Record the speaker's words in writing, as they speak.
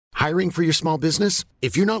Hiring for your small business?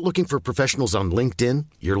 If you're not looking for professionals on LinkedIn,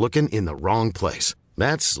 you're looking in the wrong place.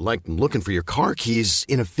 That's like looking for your car keys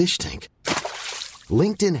in a fish tank.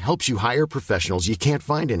 LinkedIn helps you hire professionals you can't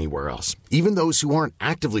find anywhere else, even those who aren't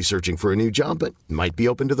actively searching for a new job but might be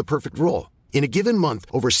open to the perfect role. In a given month,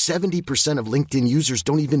 over 70% of LinkedIn users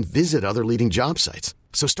don't even visit other leading job sites.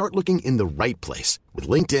 So start looking in the right place. With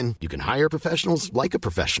LinkedIn, you can hire professionals like a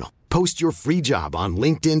professional. Post your free job on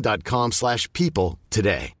linkedin.com/people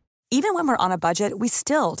today. Even when we're on a budget, we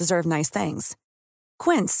still deserve nice things.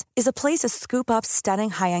 Quince is a place to scoop up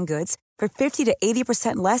stunning high-end goods for 50 to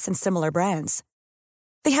 80% less than similar brands.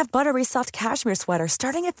 They have buttery soft cashmere sweaters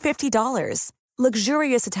starting at $50,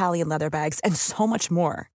 luxurious Italian leather bags, and so much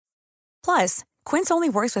more. Plus, Quince only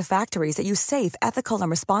works with factories that use safe, ethical, and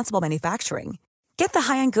responsible manufacturing. Get the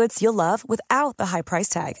high-end goods you'll love without the high price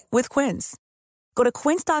tag with Quince. Go to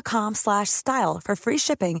quince.com/style for free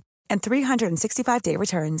shipping and 365-day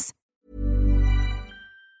returns.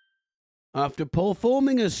 After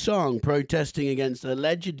performing a song protesting against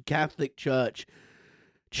alleged Catholic Church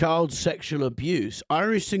child sexual abuse,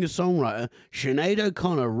 Irish singer-songwriter Sinead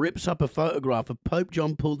O'Connor rips up a photograph of Pope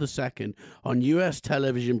John Paul II on US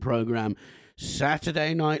television program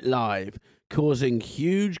Saturday Night Live, causing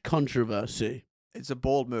huge controversy. It's a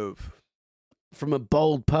bold move. From a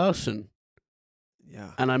bold person.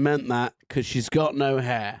 Yeah. And I meant that because she's got no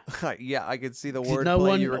hair. Yeah, I could see the Did word no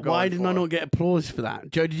play one, you were going why didn't I for. not get applause for that?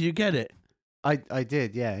 Joe, did you get it? I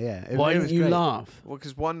did, yeah. Why It didn't was you great. laugh? Well,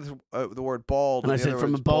 because one, the word bald, And I the said other from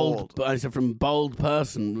a word's bold, but I said from a bold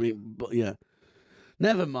person. Yeah.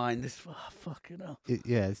 Never mind this. Oh, fucking hell.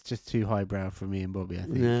 Yeah, it's just too highbrow for me and Bobby, I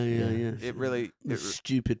think. Yeah. It really... The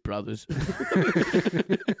stupid brothers.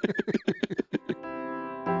 The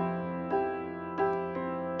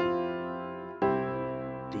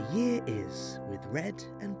Year Is with Red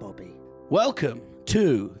and Bobby. Welcome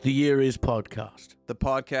to the Year Is podcast. The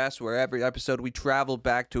podcast where every episode we travel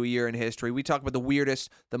back to a year in history. We talk about the weirdest,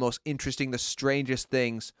 the most interesting, the strangest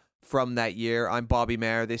things from that year. I'm Bobby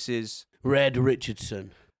Mayer. This is... Red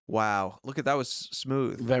Richardson. Wow. Look at that, was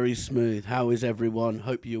smooth. Very smooth. How is everyone?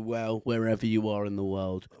 Hope you're well wherever you are in the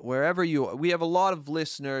world. Wherever you are. We have a lot of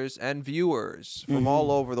listeners and viewers from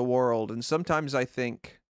all over the world. And sometimes I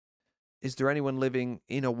think, is there anyone living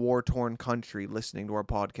in a war-torn country listening to our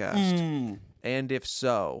podcast? And if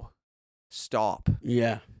so, stop.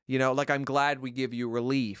 Yeah. You know, like, I'm glad we give you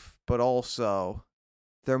relief, but also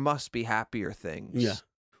there must be happier things. Yeah.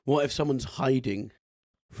 What if someone's hiding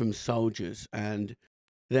from soldiers and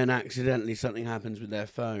then accidentally something happens with their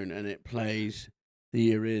phone and it plays The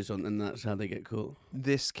Year Is on, and that's how they get caught?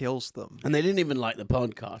 This kills them. And they didn't even like the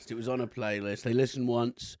podcast. It was on a playlist. They listened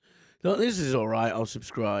once. Thought, this is all right, I'll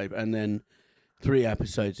subscribe. And then 3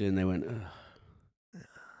 episodes in, they went, ugh.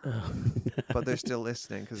 But they're still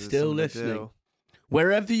listening. Cause Still it's something to listening. do.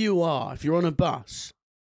 Wherever you are, if you're on a bus,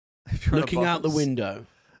 If you're on a looking out the bus. window,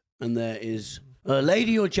 and there is a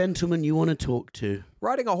lady or gentleman you want to talk to.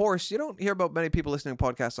 Riding a horse. You don't hear about many people listening to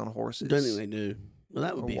podcasts on horses. Don't think they do. Well,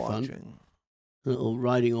 that would or be fun. watching. A little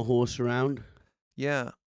riding a horse around. Yeah.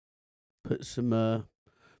 Put some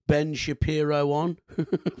Ben Shapiro on.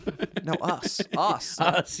 No, us. Us.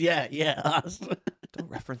 Us, yeah, us. Don't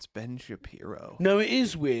reference Ben Shapiro. No, it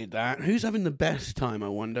is weird that. Who's having the best time, I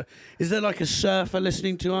wonder? Is there like a surfer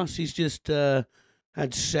listening to us? He's just had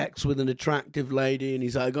sex with an attractive lady and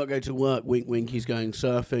he's like, I got to go to work, wink, wink. He's going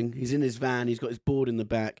surfing. He's in his van. He's got his board in the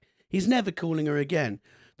back. He's never calling her again.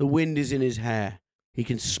 The wind is in his hair. He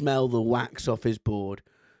can smell the wax off his board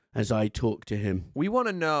as I talk to him. We want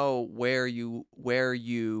to know where you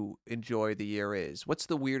enjoy the year is. What's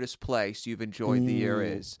the weirdest place you've enjoyed the year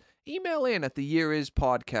is? Email in at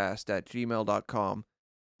theyearispodcast@gmail.com.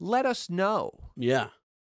 Let us know. Yeah.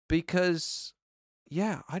 Because,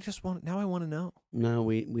 yeah, I want to know. No,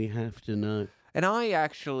 we have to know. And I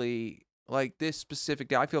actually, like this specific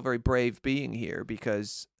day, I feel very brave being here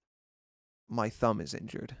because my thumb is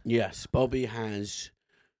injured. Yes, Bobby has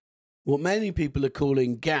what many people are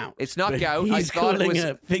calling gout. It's not but gout. He's I thought calling it was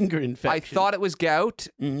a finger infection. I thought it was gout.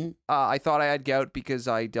 Mm-hmm. I thought I had gout because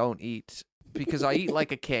I don't eat. Because I eat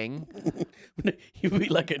like a king. You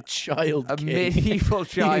eat like a child A king. medieval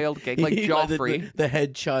child king, like You eat like Joffrey. the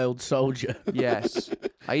head child soldier. Yes.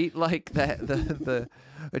 I eat like a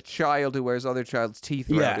child who wears other child's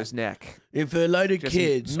teeth around his neck. If a load of Just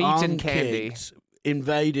kids, meat and armed candy. kids,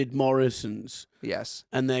 invaded Morrison's Yes.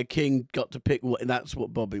 and their king got to pick that's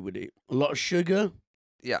what Bobby would eat. A lot of sugar.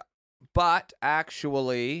 Yeah. But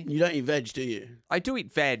actually, You don't eat veg, do you? I do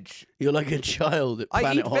eat veg. You're like a child at I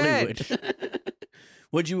Planet eat Hollywood.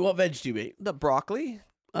 What veg do you eat? The broccoli.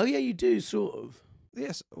 Oh yeah, you do sort of.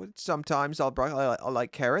 Yes, sometimes I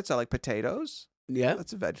like carrots. I like potatoes. Yeah.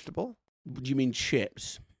 That's a vegetable. Do you mean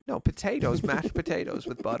chips? No, potatoes, mashed potatoes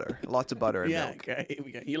with butter. Lots of butter and Yeah. milk. Okay. Here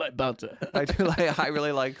we go. You like butter? I do like. I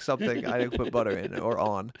really like something I put butter in or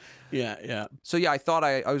on. Yeah. Yeah. So yeah, I thought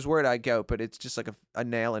I was worried I'd gout, but it's just like a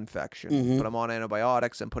nail infection. Mhm. But I'm on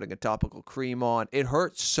antibiotics. I'm putting a topical cream on. It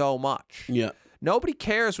hurts so much. Yeah. Nobody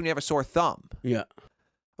cares when you have a sore thumb. Yeah.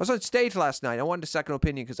 I was on stage last night. I wanted a second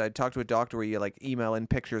opinion because I talked to a doctor where you like email in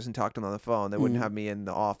pictures and talk to them on the phone. They wouldn't have me in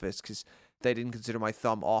the office because they didn't consider my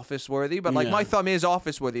thumb office worthy. But like my thumb is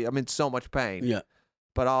office worthy. I'm in so much pain. Yeah.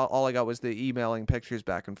 But all I got was the emailing pictures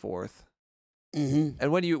back and forth. Mm-hmm.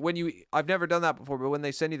 And when you, I've never done that before, but when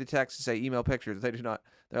they send you the text to say email pictures,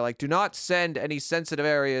 they're like, do not send any sensitive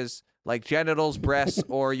areas like genitals, breasts,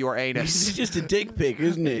 or your anus. It's just a dick pic,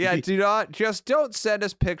 isn't it? Yeah, don't send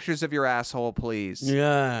us pictures of your asshole, please.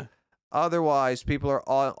 Yeah. Otherwise, people are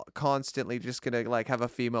all constantly just gonna like have a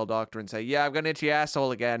female doctor and say, "Yeah, I'm gonna itchy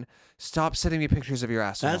asshole again. Stop sending me pictures of your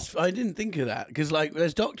asshole." I didn't think of that because like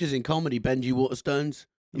there's doctors in comedy, Benji Waterstones.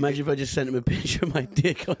 Imagine if I just sent him a picture of my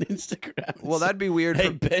dick on Instagram. Well, that'd be weird. Hey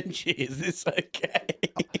Benji, is this okay?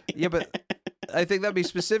 Yeah, but I think that'd be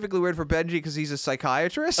specifically weird for Benji because he's a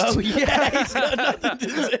psychiatrist. Oh yeah, he's got nothing to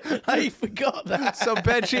say. I forgot that. So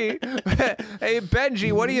Benji, hey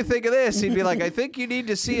Benji, what do you think of this? He'd be like, I think you need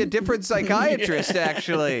to see a different psychiatrist,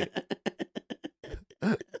 actually.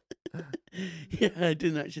 Yeah, I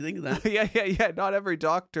didn't actually think of that. Yeah. Not every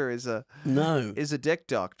doctor is a dick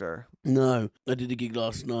doctor. No, I did a gig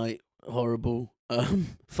last night. Horrible.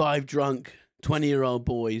 5 drunk 20-year-old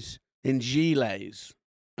boys in gilets,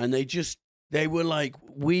 and they were like,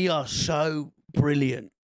 "We are so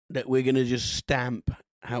brilliant that we're gonna just stamp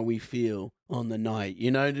how we feel on the night." You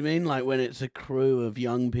know what I mean? Like when it's a crew of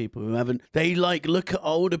young people who haven't, they like look at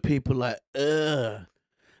older people like, ugh,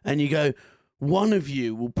 and you go, one of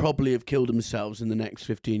you will probably have killed themselves in the next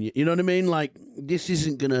 15 years. You know what I mean? Like this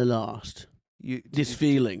isn't gonna last. This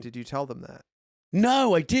feeling. Did you tell them that?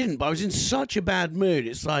 No, I didn't, but I was in such a bad mood.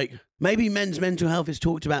 It's like maybe men's mental health is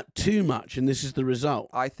talked about too much, and this is the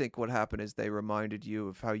result. I think what happened is they reminded you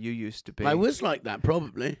of how you used to be. I was like that,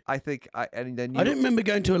 probably. I think, and then I don't remember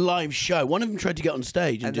going to a live show. One of them tried to get on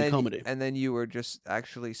stage and do comedy. And then you were just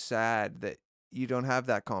actually sad that you don't have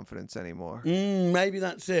that confidence anymore. Maybe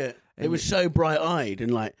that's it. And It was so bright-eyed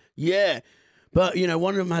and like, yeah. But, you know,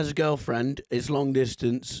 one of them has a girlfriend. It's long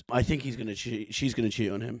distance. I think he's going to cheat. She's going to cheat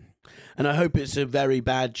on him. And I hope it's a very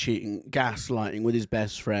bad cheating, gaslighting with his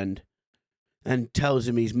best friend and tells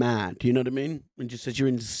him he's mad. Do you know what I mean? And just says, you're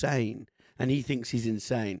insane. And he thinks he's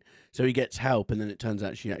insane. So he gets help, and then it turns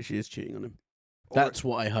out she actually is cheating on him. That's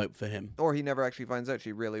what I hope for him. Or he never actually finds out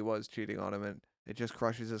she really was cheating on him, and it just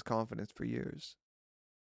crushes his confidence for years.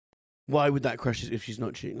 Why would that crush if she's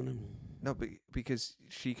not cheating on him? No, because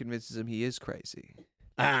she convinces him he is crazy.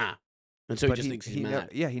 And so But he just thinks he's mad.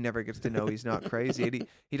 He never gets to know he's not crazy. And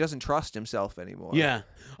he doesn't trust himself anymore. Yeah.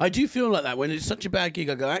 I do feel like that. When it's such a bad gig,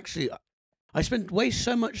 I go, actually, I waste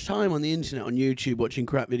so much time on the internet, on YouTube, watching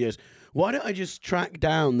crap videos. Why don't I just track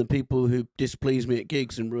down the people who displease me at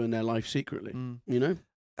gigs and ruin their life secretly? You know?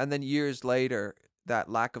 And then years later, that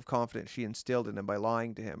lack of confidence she instilled in him by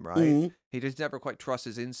lying to him, right? Mm-hmm. He just never quite trusts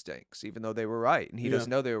his instincts, even though they were right. And he doesn't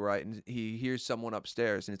know they were right. And he hears someone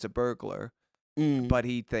upstairs, and it's a burglar. But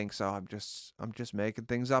he thinks, I'm just making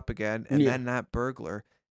things up again. And then that burglar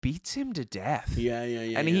beats him to death. Yeah.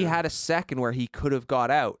 And he had a second where he could have got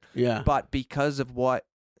out. Yeah. But because of what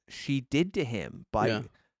she did to him by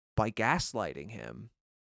gaslighting him,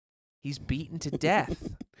 he's beaten to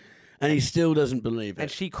death. And he still doesn't believe it. And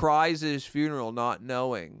she cries at his funeral not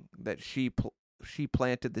knowing that she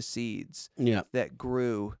planted the seeds that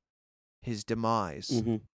grew his demise.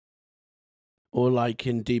 Mm-hmm. Or like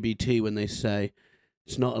in DBT when they say,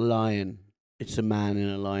 it's not a lion, it's a man in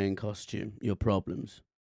a lion costume, your problems.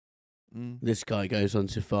 This guy goes on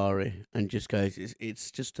safari and just goes, it's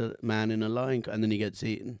just a man in a lion, and then he gets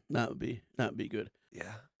eaten. That would be good.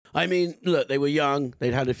 Yeah. I mean, look, they were young,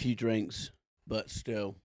 they'd had a few drinks, but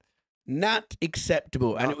still. Not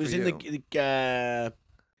acceptable. And Not it was for in the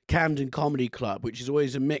Camden Comedy Club, which is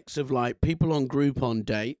always a mix of like people on Groupon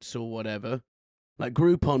dates or whatever. Like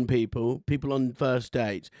Groupon people on first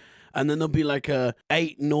dates. And then there'll be like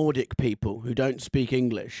 8 Nordic people who don't speak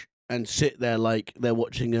English and sit there like they're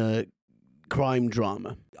watching a crime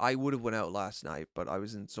drama. I would have went out last night, but I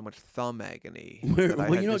was in so much thumb agony. Were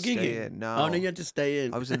you you not gigging? No. Oh, no, you had to stay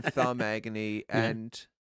in. I was in thumb agony and...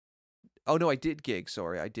 Oh, no, I did gig.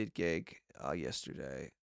 Sorry, I did gig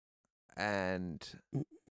yesterday. And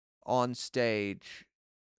on stage,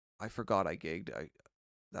 I forgot I gigged.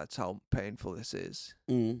 That's how painful this is.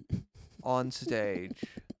 on stage,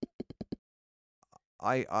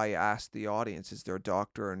 I asked the audience, is there a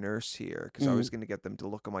doctor or a nurse here? Because I was going to get them to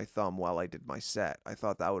look at my thumb while I did my set. I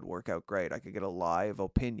thought that would work out great. I could get a live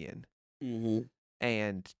opinion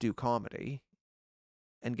and do comedy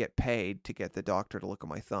and get paid to get the doctor to look at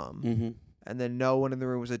my thumb. And then no one in the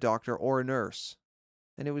room was a doctor or a nurse.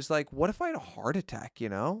 And it was like, what if I had a heart attack, you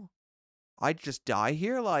know? I'd just die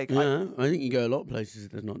here? Like, Yeah, I think you go a lot of places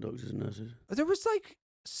if there's not doctors and nurses. There was like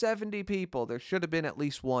 70 people. There should have been at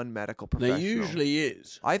least one medical professional. There usually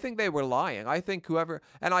is. I think they were lying. I think whoever...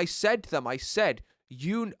 And I said to them, I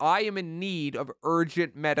am in need of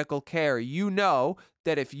urgent medical care. You know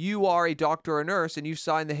that if you are a doctor or a nurse and you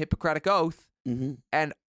sign the Hippocratic Oath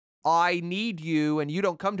and I need you and you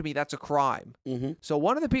don't come to me, that's a crime. So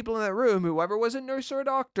one of the people in that room, whoever was a nurse or a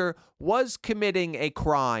doctor, was committing a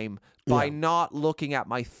crime by not looking at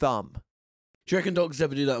my thumb. Do you reckon doctors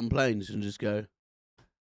ever do that on planes and just go...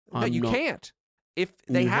 No, you can't. If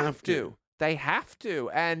they have to. They have to.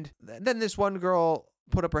 And then this one girl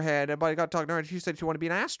put up her hand, and I got talking to her, and she said she wanted to be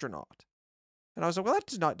an astronaut. And I was like, well,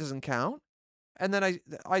 that doesn't count. And then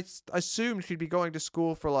I assumed she'd be going to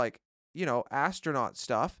school for, like, you know, astronaut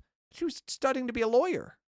stuff. She was studying to be a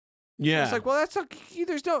lawyer. Yeah. I was like, well, it's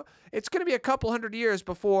going to be a couple hundred years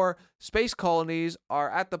before space colonies are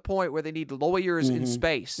at the point where they need lawyers in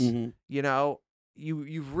space. You know,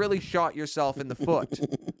 you've really shot yourself in the foot.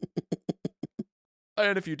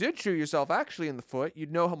 And if you did shoot yourself actually in the foot,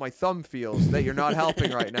 you'd know how my thumb feels that you're not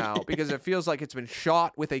helping right now because it feels like it's been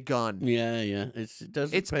shot with a gun. Yeah.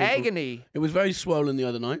 It's agony. It was very swollen the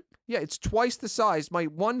other night. Yeah, it's twice the size. My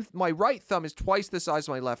right thumb is twice the size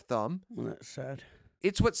of my left thumb. Well, that's sad.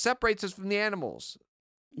 It's what separates us from the animals.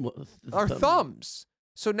 What? Our thumbs.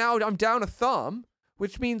 So now I'm down a thumb,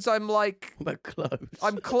 which means I'm like... What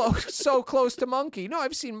about clothes? I'm so close to monkey. No,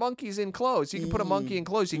 I've seen monkeys in clothes. You can put a monkey in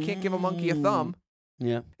clothes. You can't give a monkey a thumb.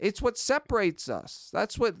 Yeah. It's what separates us.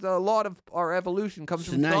 That's what a lot of our evolution comes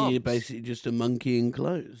from. So now thumbs. you're basically just a monkey in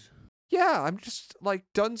clothes. Yeah, I'm just like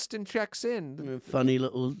Dunstan checks in. A funny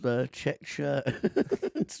little check shirt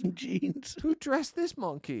and some jeans. Who dressed this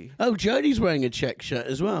monkey? Oh, Jodie's wearing a check shirt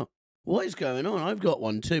as well. What is going on? I've got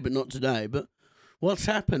one too, but not today. But what's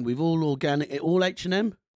happened? We've all organic, all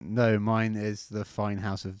H&M? No, mine is the Fine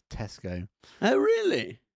House of Tesco. Oh,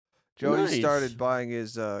 really? Jody Nice. started buying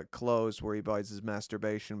his clothes where he buys his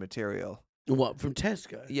masturbation material. What, from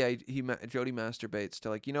Tesco? Yeah, Jody masturbates to,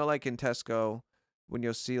 like, you know, like in Tesco, when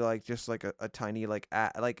you'll see like just like a tiny like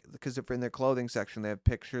because if in their clothing section they have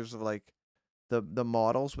pictures of like the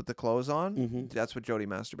models with the clothes on. That's what Jody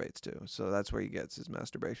masturbates to. So that's where he gets his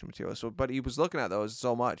masturbation material. So, but he was looking at those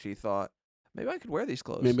so much he thought maybe I could wear these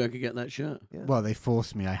clothes. Maybe I could get that shirt. Yeah. Well, they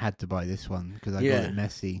forced me. I had to buy this one because I got it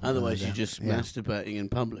messy. Otherwise, you're just masturbating in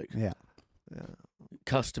public. Yeah.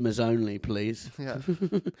 Customers only, please. Yeah.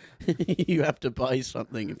 You have to buy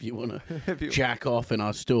something if you want to jack off in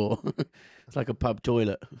our store. It's like a pub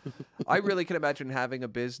toilet. I really can imagine having a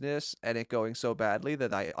business and it going so badly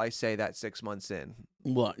that I say that 6 months in.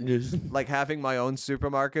 What? Just... Like having my own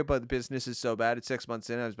supermarket, but the business is so bad, it's 6 months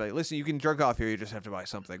in. I was like, listen, you can jerk off here. You just have to buy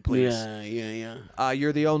something, please. Yeah.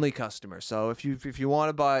 You're the only customer. So if you want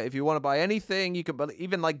to buy anything, you can.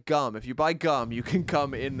 Even like gum. If you buy gum, you can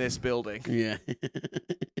come in this building. Yeah.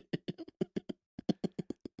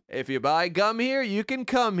 If you buy gum here, you can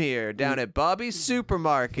come here down at Bobby's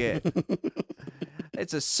Supermarket.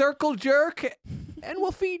 It's a circle jerk, and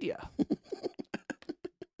we'll feed you.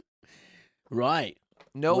 Right.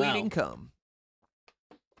 No eating cum.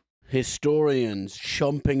 Historians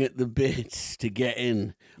chomping at the bits to get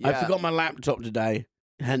in. Yeah. I forgot my laptop today,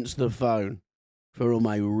 hence the phone, for all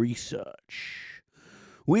my research.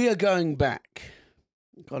 We are going back.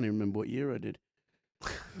 I can't even remember what year I did.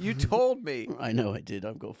 You told me. I know I did.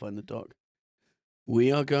 I've got to find the doc.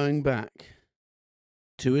 We are going back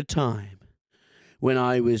to a time when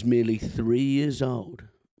I was merely 3 years old.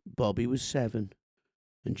 Bobby was 7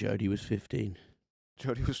 and Jody was 15.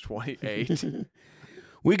 Jody was 28.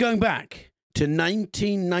 We're going back to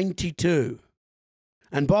 1992.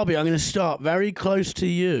 And Bobby, I'm going to start very close to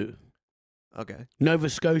you. Okay. Nova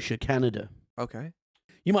Scotia, Canada. Okay.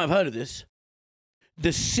 You might have heard of this.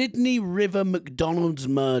 The Sydney River McDonald's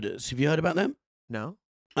murders. Have you heard about them? No.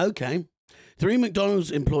 Okay. 3 McDonald's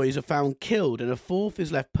employees are found killed and a 4th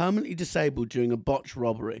is left permanently disabled during a botched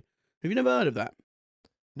robbery. Have you never heard of that?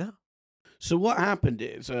 No. So what happened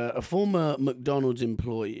is a former McDonald's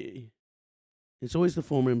employee, it's always the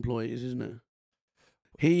former employees, isn't it?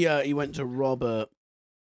 He went to rob a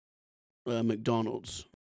McDonald's,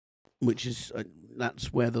 which is,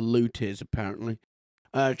 that's where the loot is apparently.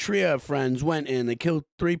 A trio of friends went in, they killed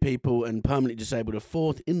 3 people and permanently disabled a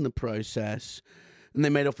 4th in the process, and they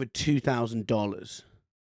made off with $2,000.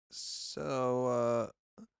 So,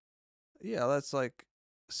 yeah, that's like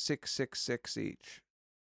 666 each.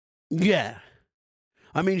 Yeah.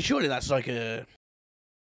 I mean, surely that's like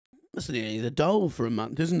that's the dole for a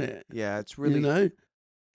month, isn't it? Yeah, it's really... You know?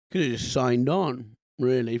 Could have just signed on,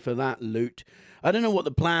 really, for that loot. I don't know what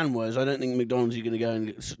the plan was. I don't think McDonald's are going to go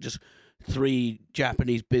and just 3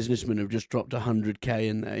 Japanese businessmen have just dropped $100K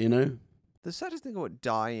in there, you know? The saddest thing about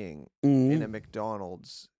dying Mm. in a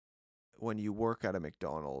McDonald's, when you work at a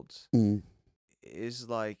McDonald's, is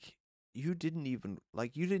like you didn't even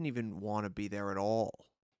want to be there at all.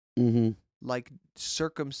 Mm-hmm. Like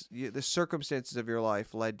the circumstances of your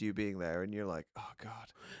life led to you being there, and you're like, oh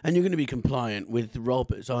God. And you're going to be compliant with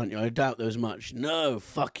robbers, aren't you? I doubt there's much. No,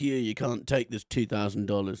 fuck you. You can't take this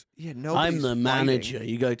 $2,000. Yeah, no. I'm the manager.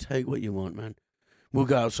 You go take what you want, man. We'll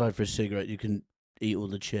go outside for a cigarette. You can eat all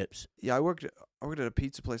the chips. Yeah, I worked at a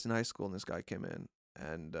pizza place in high school, and this guy came in,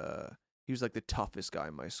 and he was like the toughest guy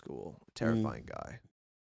in my school, terrifying guy,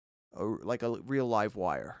 like a real live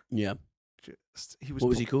wire. Yeah. He was. What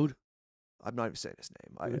was he called? I'm not even saying his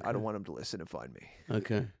name. I don't want him to listen and find me.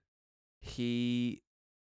 Okay. He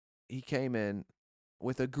came in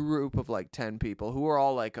with a group of like 10 people who were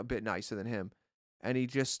all like a bit nicer than him, and he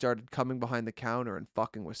just started coming behind the counter and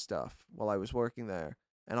fucking with stuff while I was working there.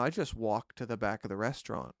 And I just walked to the back of the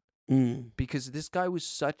restaurant because this guy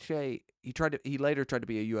was he later tried to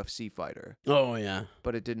be a UFC fighter. Oh, yeah.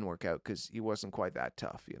 But it didn't work out because he wasn't quite that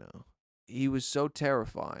tough, you know. He was so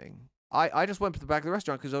terrifying. I just went to the back of the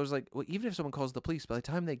restaurant because I was like, well, even if someone calls the police, by the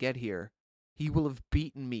time they get here, he will have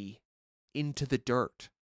beaten me into the dirt.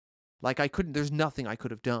 Like there's nothing I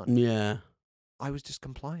could have done. Yeah. I was just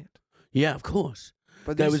compliant. Yeah, of course.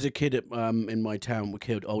 But there was a kid in my town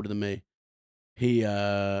killed older than me. He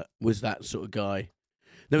was that sort of guy.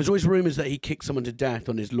 There was always rumors that he kicked someone to death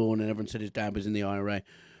on his lawn, and everyone said his dad was in the IRA.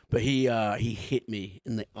 But he hit me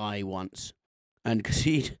in the eye once, and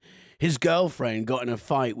because his girlfriend got in a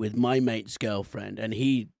fight with my mate's girlfriend, and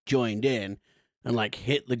he joined in and like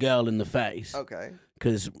hit the girl in the face. Okay.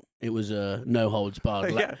 Because it was a no holds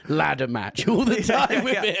barred ladder match all the time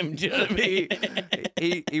with him. Do you know what I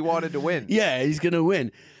mean? He wanted to win. Yeah, he's gonna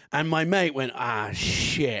win. And my mate went,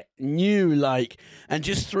 shit, and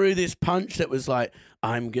just threw this punch that was like,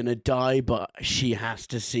 I'm gonna die, but she has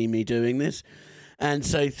to see me doing this. And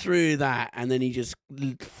so through that, and then he just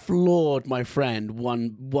floored my friend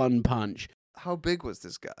one punch. How big was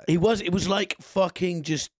this guy? It was like fucking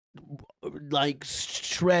just like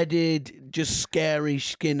shredded, just scary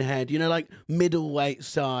skinhead, you know, like middleweight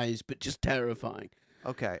size, but just terrifying.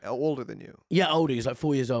 Okay, older than you. Yeah, older. He's like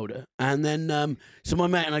 4 years older. And then, so my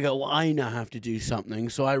mate and I go, well, I now have to do something.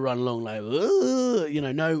 So I run along like,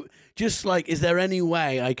 just like, is there any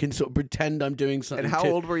way I can sort of pretend I'm doing something? And how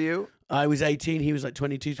old were you? I was 18. He was like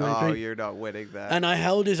 22, 23. Oh, you're not winning that. And I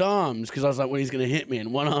held his arms because I was like, well, he's going to hit me.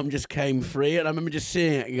 And one arm just came free. And I remember just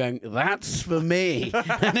seeing it and going, that's for me.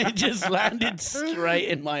 And it just landed straight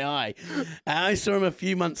in my eye. And I saw him a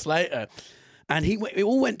few months later. And he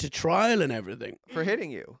all went to trial and everything. For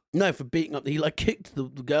hitting you? No, for beating up. He like kicked the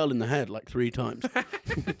girl in the head like 3 times.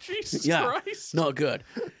 Jesus Christ. Not good.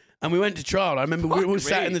 And we went to trial. I remember we all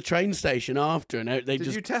sat in the train station after, and they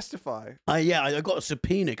Did you testify? I got a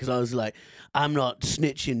subpoena because I was like, I'm not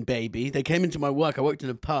snitching, baby. They came into my work. I worked in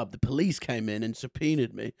a pub. The police came in and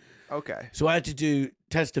subpoenaed me. Okay. So I had to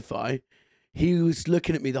testify. He was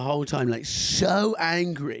looking at me the whole time, like so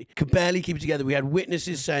angry. Could barely keep it together. We had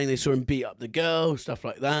witnesses saying they saw him beat up the girl, stuff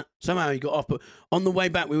like that. Somehow he got off. But on the way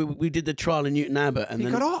back, we did the trial in Newton Abbot. And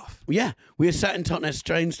he got off? Yeah. We were sat in Totnes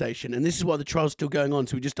train station. And this is while the trial's still going on.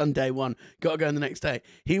 So we just done day 1. Got to go in the next day.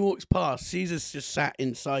 He walks past, sees us just sat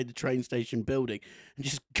inside the train station building and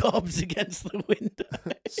just gobs against the window.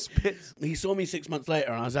 Spits. He saw me 6 months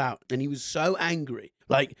later and I was out. And he was so angry,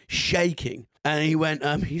 like shaking. And he went,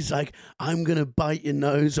 he's like, I'm going to bite your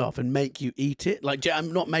nose off and make you eat it. Like,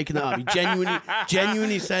 I'm not making that up. He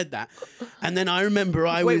genuinely said that. And then I remember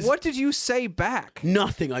Wait, what did you say back?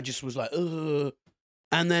 Nothing. I just was like, ugh.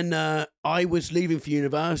 And then I was leaving for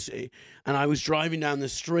university and I was driving down the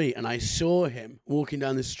street and I saw him walking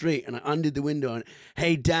down the street and I undid the window and,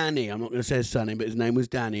 hey, Danny, I'm not going to say his surname, but his name was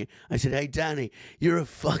Danny. I said, hey, Danny, you're a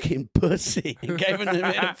fucking pussy. And gave him the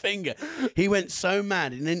middle finger. He went so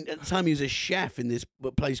mad. And then at the time he was a chef in this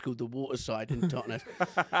place called the Waterside in Totnes.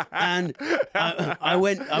 And I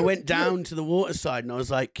went down to the Waterside and I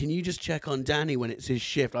was like, can you just check on Danny when it's his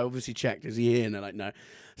shift? I obviously checked, is he here? And they're like, no. I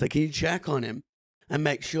was like, can you check on him? and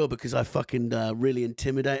make sure, because I fucking really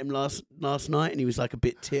intimidate him last night, and he was like a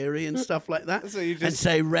bit teary and stuff like that. So you just... And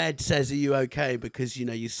say, Red says, "Are you okay?" Because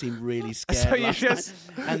you seem really scared. So you last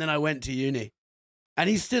just... night. And then I went to uni, and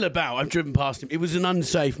he's still about. I've driven past him. It was an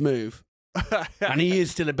unsafe move. And he is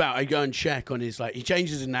still about. I go and check on his, like, he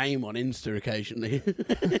changes his name on Insta occasionally.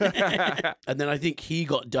 And then I think he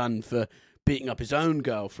got done for beating up his own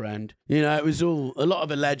girlfriend. It was all a lot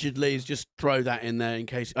of allegedly. Just throw that in there in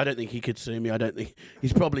case. I don't think he could sue me. I don't think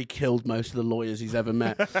he's probably killed most of the lawyers he's ever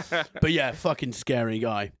met. But yeah, fucking scary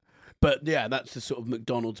guy. But yeah, that's the sort of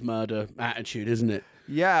McDonald's murder attitude, isn't it?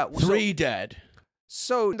 Yeah. 3 dead.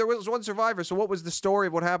 So there was one survivor. So what was the story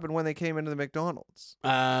of what happened when they came into the McDonald's?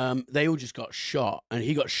 They all just got shot, and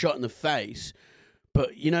he got shot in the face.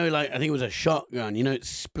 But, I think it was a shotgun. It's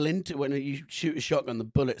splinter. When you shoot a shotgun, the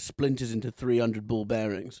bullet splinters into 300 ball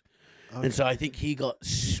bearings. Okay. And so I think he got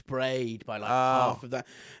sprayed by half of that.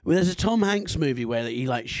 Well, there's a Tom Hanks movie where he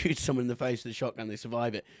shoots someone in the face with a shotgun, they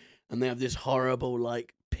survive it. And they have this horrible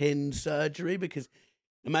pin surgery, because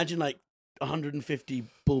imagine 150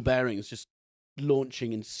 ball bearings just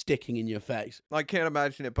launching and sticking in your face. I can't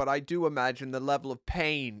imagine it, but I do imagine the level of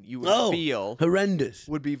pain you would feel horrendous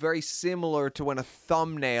would be very similar to when a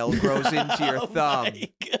thumbnail grows into your thumb.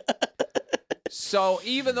 So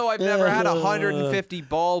even though I've never had 150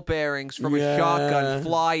 ball bearings from a shotgun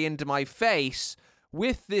fly into my face,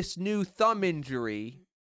 with this new thumb injury,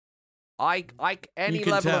 any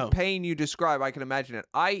level of pain you describe, I can imagine it.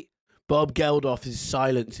 Bob Geldof's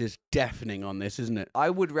silence is deafening on this, isn't it? I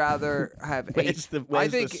would rather have... I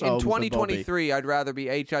think in 2023, I'd rather be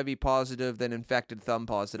HIV positive than infected thumb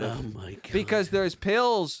positive. Oh, my God. Because there's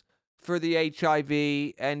pills for the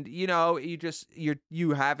HIV, and,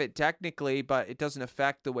 you have it technically, but it doesn't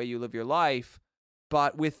affect the way you live your life.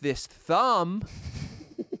 But with this thumb...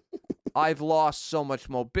 I've lost so much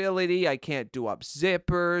mobility. I can't do up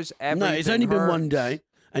zippers. No, it's only been 1 day,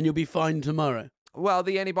 and you'll be fine tomorrow. Well,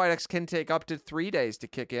 the antibiotics can take up to 3 days to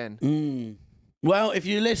kick in. Well, if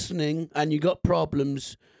you're listening and you got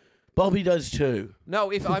problems, Bobby does too.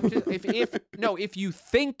 No, if you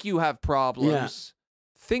think you have problems,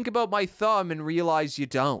 think about my thumb and realize you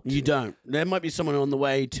don't. You don't. There might be someone on the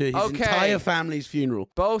way to his entire family's funeral.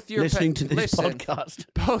 Listening to this podcast.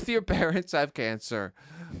 Both your parents have cancer.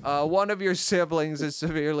 One of your siblings is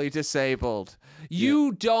severely disabled.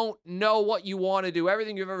 You don't know what you want to do.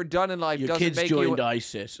 Everything you've ever done in life doesn't make you... Your kids joined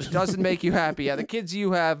ISIS. Doesn't make you happy. Yeah, the kids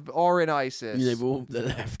you have are in ISIS. They've all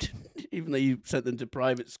left, even though you sent them to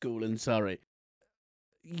private school in Surrey.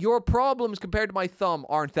 Your problems compared to my thumb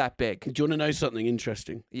aren't that big. Do you want to know something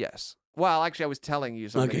interesting? Yes. Well, actually, I was telling you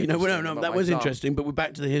something. Okay, no, that was interesting, but we're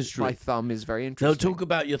back to the history. My thumb is very interesting. They'll talk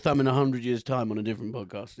about your thumb in 100 years' time on a different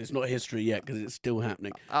podcast. It's not history yet because it's still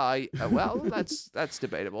happening. Well, that's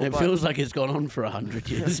debatable. It feels like it's gone on for 100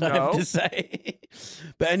 years, I have to say.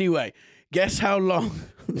 But anyway, guess how long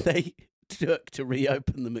they took to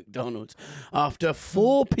reopen the McDonald's? After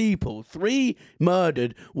 4 people, 3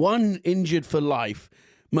 murdered, 1 injured for life,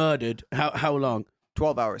 murdered. How long?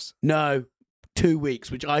 12 hours. No. 2 weeks,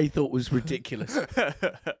 which I thought was ridiculous.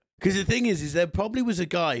 Because the thing is there probably was a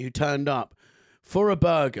guy who turned up for a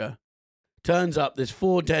burger. Turns up, there's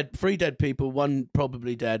 3 dead people, 1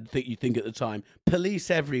 probably dead. You think at the time, police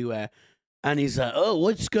everywhere, and he's like, "Oh,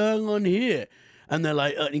 what's going on here?" And they're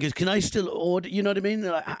like, and he goes, "Can I still order?" You know what I mean?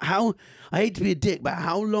 They're like, "How?" I hate to be a dick, but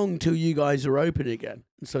how long till you guys are open again?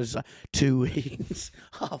 And so it's like 2 weeks.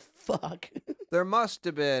 Oh fuck! There must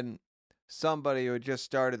have been somebody who had just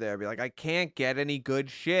started there be like, I can't get any good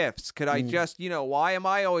shifts. Could I just, why am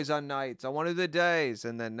I always on nights? I want to do the days.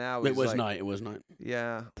 And then now it was night.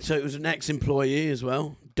 Yeah. So it was an ex-employee as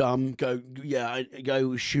well. Dumb. Go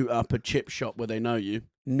shoot up a chip shop where they know you.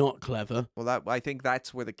 Not clever. Well, I think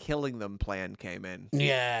that's where the killing them plan came in.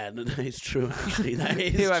 Yeah, that is true, actually. That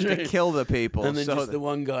is you have true. to kill the people. And then the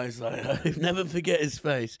one guy's like, I'll never forget his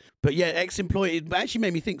face. But yeah, ex-employee, it actually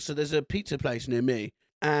made me think. So there's a pizza place near me,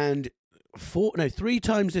 and 3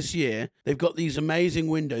 times this year, they've got these amazing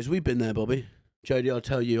windows. We've been there, Bobby. Jody, I'll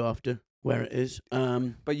tell you after where it is.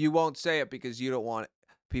 But you won't say it because you don't want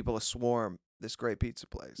people to swarm this great pizza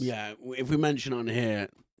place. Yeah, if we mention on here,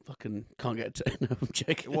 fucking can't get a no, I'm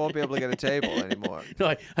joking. You won't be able to get a table anymore.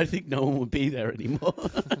 No, I think no one would be there anymore.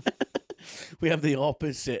 We have the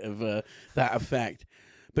opposite of that effect.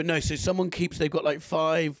 But no, so they've got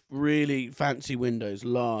 5 really fancy windows,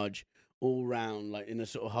 large, all round, in a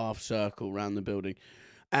sort of half circle around the building.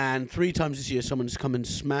 And 3 times this year, someone's come and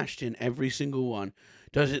smashed in every single one.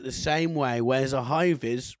 Does it the same way, wears a high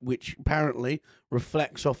vis, which apparently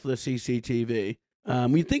reflects off the CCTV.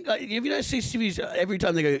 You think, if you don't see CCTVs every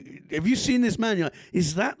time they go, have you seen this man? You're like,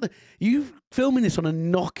 is that you filming this on a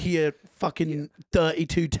Nokia fucking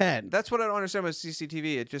 3210? That's what I don't understand with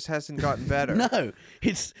CCTV. It just hasn't gotten better. No,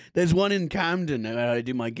 there's one in Camden where I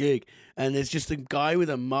do my gig, and there's just a guy with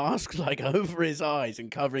a mask like over his eyes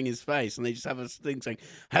and covering his face, and they just have a thing saying,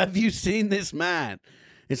 "Have you seen this man?"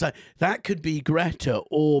 It's like that could be Greta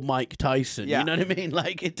or Mike Tyson. Yeah. You know what I mean?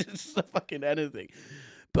 Like it's fucking anything.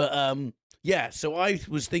 But yeah. So I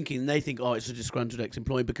was thinking they think, oh, it's a disgruntled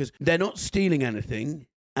ex-employee because they're not stealing anything,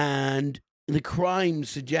 and the crime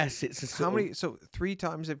suggests it's a sort How of many? So 3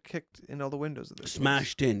 times they've kicked in all the windows of this.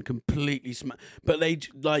 smashed in, completely smashed. But they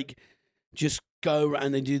like just go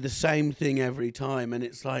and they do the same thing every time, and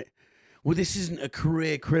it's like, well, this isn't a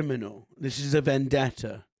career criminal. This is a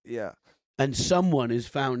vendetta. Yeah. And someone has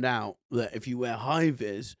found out that if you wear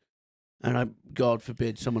high-vis, and God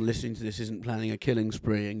forbid someone listening to this isn't planning a killing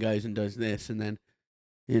spree and goes and does this, and then,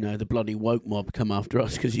 you know, the bloody woke mob come after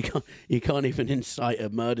us because you can't even incite a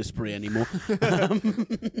murder spree anymore.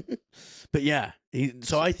 But yeah,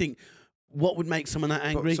 so I think what would make someone that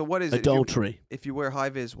angry? So what is adultery? If you wear high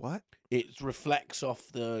vis, what? It reflects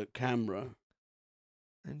off the camera.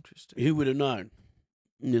 Interesting. Who would have known?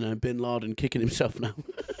 You know, Bin Laden kicking himself now.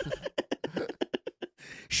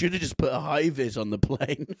 Should have just put a high vis on the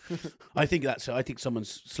plane. I think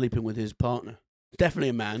someone's sleeping with his partner. Definitely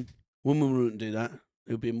a man. Woman wouldn't do that.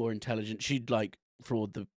 It would be more intelligent. She'd like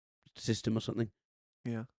fraud the system or something.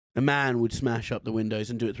 Yeah. A man would smash up the windows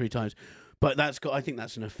and do it 3 times. But I think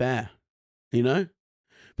that's an affair. You know?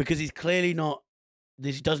 Because he's clearly not,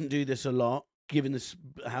 he doesn't do this a lot, given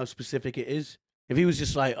how specific it is. If he was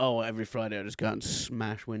just like, oh, every Friday I just go out and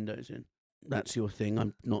smash windows in. That's your thing.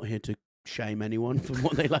 I'm not here to shame anyone for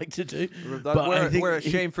what they like to do. But we're a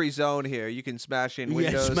shame-free zone here. You can smash in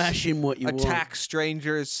windows. Yeah, smash in what you want. Attack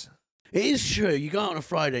strangers. It is true. You go out on a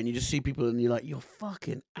Friday and you just see people and you're like, you're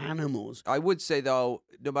fucking animals. I would say, though,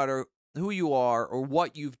 no matter who you are or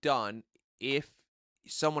what you've done, if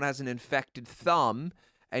someone has an infected thumb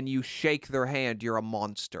and you shake their hand, you're a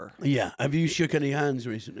monster. Yeah. Have you shook any hands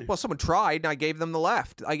recently? Well, someone tried and I gave them the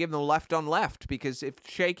left. I gave them the left on left because if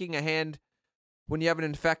shaking a hand when you have an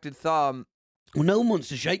infected thumb... Well, no one wants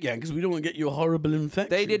to shake your hand because we don't want to get you a horrible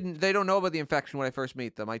infection. They don't know about the infection when I first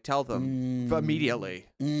meet them. I tell them immediately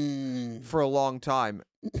for a long time.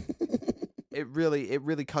 It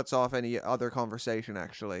really cuts off any other conversation,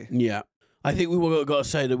 actually. Yeah. I think we've got to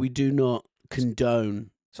say that we do not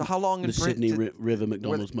condone So how long the Sydney River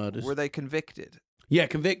McDonald's murders. Were they convicted? Yeah,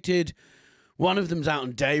 convicted. One of them's out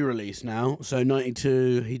on day release now. So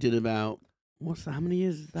 92, he did about... What's that? How many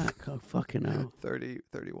years is that? Oh, fucking hell.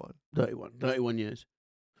 31. 31 years.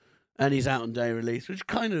 And he's out on day release, which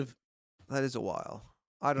kind of... That is a while.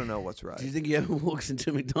 I don't know what's right. Do you think he ever walks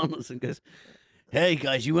into McDonald's and goes, hey,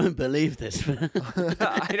 guys, you won't believe this.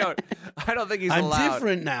 I don't think he's allowed. I'm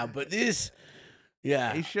different now, but this...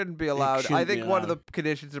 Yeah. He shouldn't be allowed. I think one of the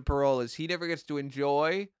conditions of parole is he never gets to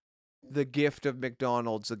enjoy the gift of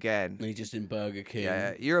McDonald's again. He's just in Burger King.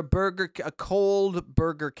 Yeah, you're a cold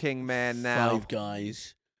Burger King man now. Five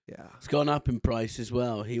Guys. Yeah, it's gone up in price as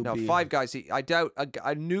well. Five Guys. I doubt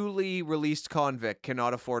a newly released convict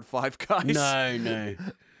cannot afford Five Guys. No,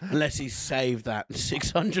 unless he saved that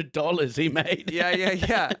 $600 he made.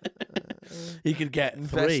 Yeah. He could get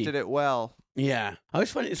invested it well. Yeah, I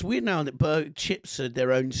always find it's weird now that chips are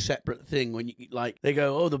their own separate thing. When you they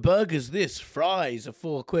go, oh, the burger's this, fries are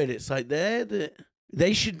 £4. It's like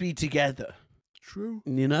they should be together. True.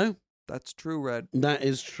 You know, that's true, Red. That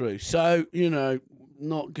is true. So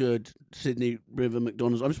not good. Sydney River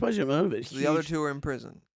McDonald's. I'm surprised you haven't heard of it. So the other 2 are in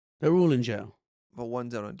prison. They're all in jail. But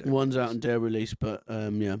one's out on day. One's out on day release, but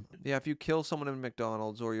yeah. Yeah, if you kill someone in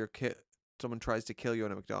McDonald's or someone tries to kill you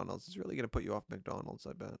in a McDonald's, it's really going to put you off McDonald's,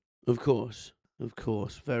 I bet. Of course.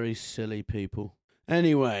 Very silly people.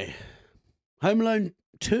 Anyway, Home Alone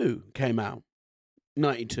 2 came out.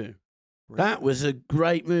 92. Really? That was a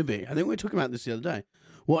great movie. I think we were talking about this the other day.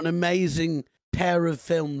 What an amazing pair of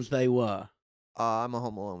films they were. I'm a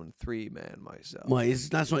Home Alone 3 man myself. Why,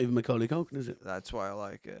 that's not even Macaulay Culkin, is it? That's why I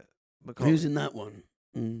like it. Who's in that one?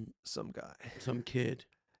 Some guy. Some kid.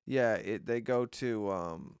 Yeah, they go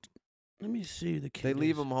to... Let me see the kid. They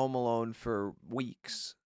leave him home alone for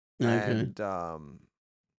weeks. Okay. And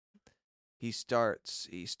he starts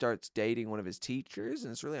dating one of his teachers,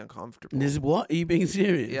 and it's really uncomfortable. This what? Are you being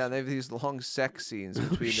serious? Yeah, they have these long sex scenes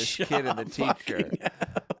between this kid and the teacher.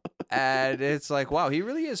 And it's like, wow, he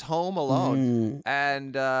really is home alone.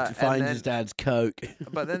 And he finds his dad's Coke.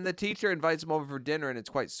 But then the teacher invites him over for dinner, and it's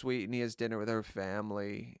quite sweet, and he has dinner with her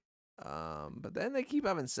family. But then they keep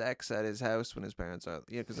having sex at his house when his parents are,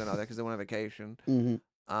 because they're not there because they went on vacation.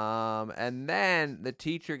 And then the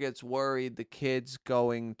teacher gets worried the kid's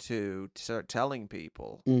going to start telling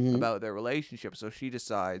people about their relationship, so she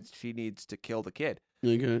decides she needs to kill the kid.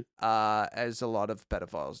 Okay. As a lot of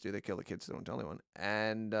pedophiles do, they kill the kids, so don't tell anyone.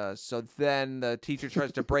 And so then the teacher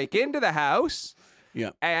tries to break into the house.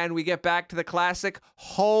 Yeah. And we get back to the classic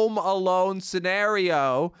Home Alone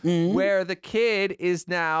scenario where the kid is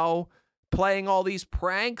now playing all these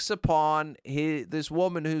pranks upon this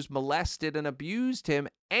woman who's molested and abused him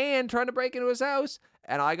and trying to break into his house.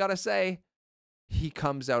 And I got to say, he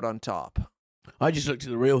comes out on top. I just looked at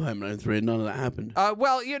the real Home Alone 3 and none of that happened.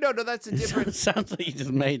 Well, no, that's a different... It sounds like you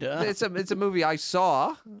just made it up. It's a movie I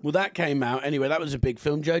saw. Well, that came out. Anyway, that was a big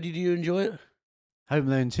film. Jodie, do you enjoy it? Home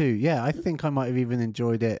Alone 2, yeah, I think I might have even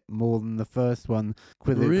enjoyed it more than the first one.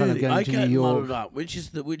 With it kind of going to New York. Up. Which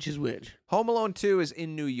is which? Home Alone 2 is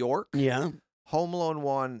in New York. Yeah. Home Alone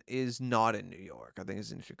 1 is not in New York. I think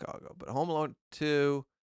it's in Chicago. But Home Alone 2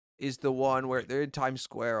 is the one where they're in Times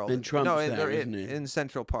Square. And Trump's isn't it? In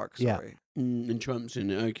Central Park, Yeah. sorry. And Trump's in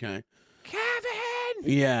it, okay. Kevin!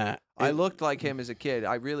 Yeah. I looked like him as a kid.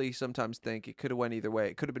 I really sometimes think it could have went either way.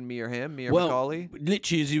 It could have been me or him, me or Macaulay.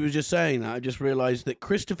 Literally, as you were just saying that, I just realised that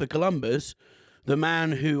Christopher Columbus, the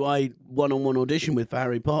man who I one-on-one auditioned with for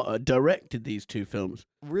Harry Potter, directed these two films.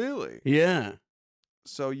 Really? Yeah.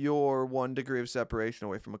 So you're 1 degree of separation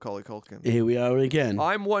away from Macaulay Culkin. Here we are again.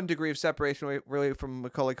 I'm 1 degree of separation away from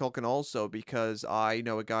Macaulay Culkin also because I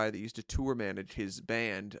know a guy that used to tour manage his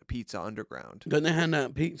band, Pizza Underground. Don't they hand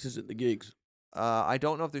out pizzas at the gigs? I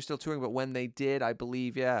don't know if they're still touring, but when they did, I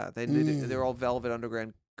believe, yeah. They're all Velvet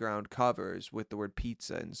Underground covers with the word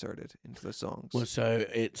pizza inserted into the songs. Well, so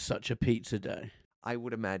it's such a pizza day. I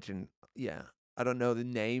would imagine, yeah. I don't know the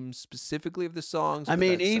names specifically of the songs. I but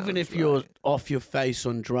mean, that even sounds if you're right. off your face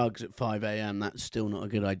on drugs at 5 a.m., that's still not a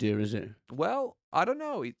good idea, is it? Well, I don't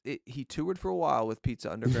know. He toured for a while with Pizza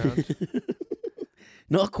Underground.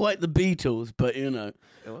 Not quite the Beatles, but,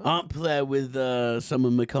 Well, up there with some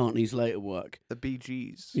of McCartney's later work. the Bee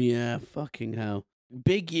Gees. Yeah, fucking hell.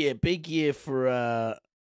 Big year for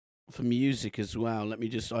music as well. Let me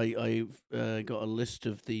just, I've got a list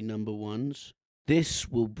of the number ones. This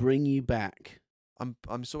Will Bring You Back.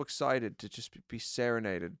 I'm so excited to just be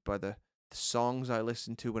serenaded by the songs I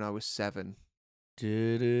listened to when I was 7. Do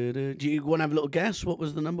you want to have a little guess? What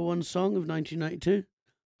was the number one song of 1992?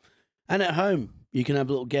 And at home, you can have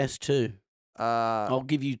a little guess too. I'll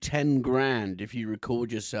give you 10 grand if you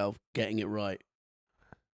record yourself getting it right.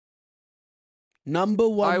 Number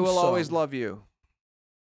one I Will song. Always Love You.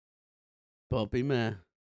 Bobby Mayer.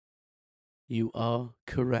 You are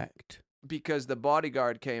correct. Because The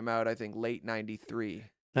Bodyguard came out, I think, late 93.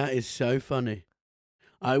 That is so funny.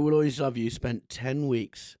 I Will Always Love You spent 10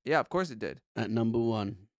 weeks Yeah, of course it did. at number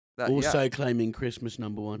one. That, Also yeah. claiming Christmas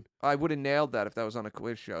number one. I would have nailed that if that was on a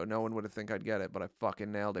quiz show. No one would have think I'd get it, but I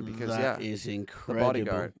fucking nailed it because, That is incredible.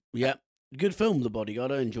 Bodyguard. Yep. Good film, The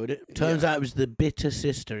Bodyguard. I enjoyed it. Turns out it was The Bitter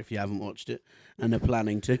Sister, if you haven't watched it, and they're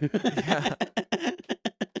planning to. Yeah.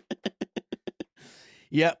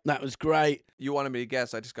 Yep, that was great. You wanted me to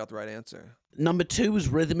guess. I just got the right answer. Number 2 was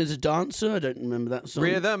Rhythm is a Dancer. I don't remember that song.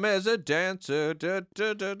 Rhythm is a dancer. Da,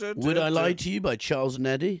 da, da, da, Would da, I da. Lie to You by Charles and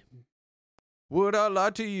Eddie? Would I lie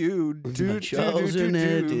to you? By Charles and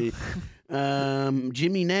Eddie.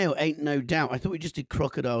 Jimmy Nail, Ain't No Doubt. I thought we just did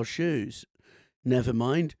Crocodile Shoes. Never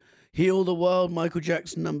mind. Heal the World, Michael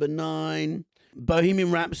Jackson, number 9.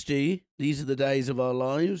 Bohemian Rhapsody, These Are the Days of Our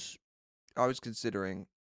Lives. I was considering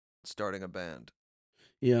starting a band.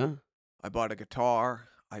 Yeah. I bought a guitar.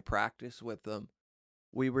 I practiced with them.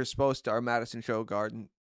 We were supposed to, our Madison Show Garden.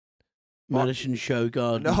 Madison Show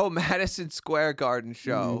Garden. No, Madison Square Garden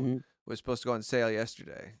show Mhm. was supposed to go on sale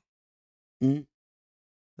yesterday. Mm.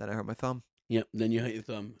 Then I hurt my thumb. Yep, then you hit your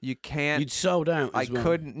thumb. You can't. You'd sold out I as well.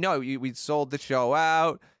 couldn't. No, we'd sold the show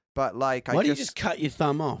out, but like Why I don't you just just cut your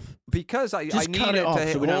thumb off? because I Just needed cut it off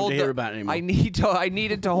to so we don't have hold to hear the- about it anymore. I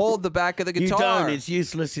needed to hold the back of the You guitar. don't. It's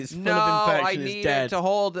useless. It's full no, of I infection. It's needed dead. to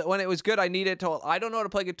hold when it was good. I needed to. I don't know how to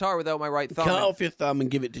play guitar without my right thumb. Cut off your thumb and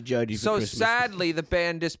give it to Jodie for So Christmas. sadly, the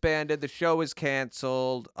band disbanded. The show is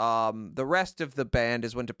canceled. The rest of the band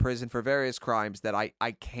is went to prison for various crimes that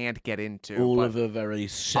I can't get into. All but of a very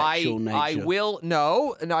sexual nature. I will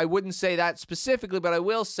no, and I wouldn't say that specifically, but I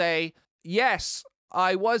will say yes.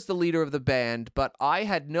 I was the leader of the band, but I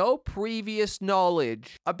had no previous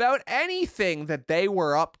knowledge about anything that they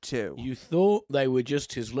were up to. You thought they were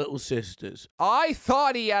just his little sisters. I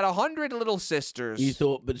thought he had 100 little sisters. You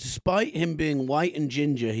thought, but despite him being white and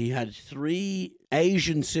ginger, he had 3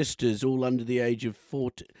 Asian sisters, all under the age of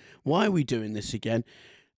 40. Why are we doing this again?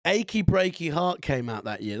 Achy Breaky Heart came out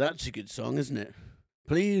that year. That's a good song, isn't it?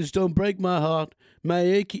 Please don't break my heart. My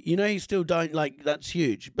achy... You know, he's still dying. Like, that's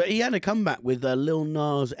huge. But he had a comeback with Lil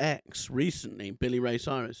Nas X recently, Billy Ray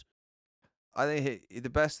Cyrus. I think the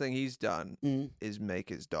best thing he's done is make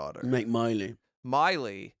his daughter. Make Miley.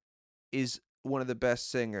 Miley is one of the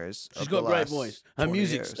best singers. She's got a great voice. Her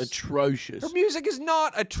music's atrocious. Her music is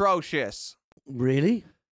not atrocious. Really?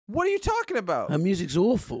 What are you talking about? Her music's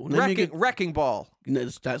awful. Wrecking Ball. No,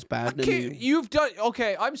 that's bad. You've done...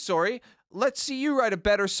 Okay, I'm sorry. Let's see you write a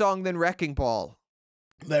better song than Wrecking Ball.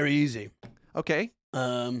 Very easy. Okay.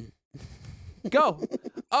 Go.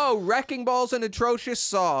 Oh, Wrecking Ball's an atrocious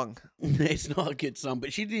song. It's not a good song,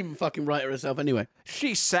 but she didn't even fucking write it herself anyway.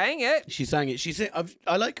 She sang it. She sang it.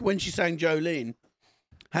 I like when she sang Jolene.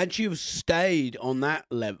 Had she have stayed on that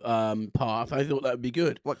path, I thought that would be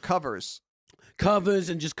good. What covers? Covers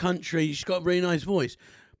and just country. She's got a really nice voice,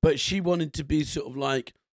 but she wanted to be sort of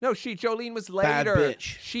like... No, Jolene was later. Bad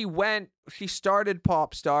bitch. She started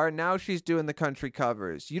pop star, and now she's doing the country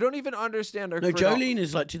covers. You don't even understand her. No, Jolene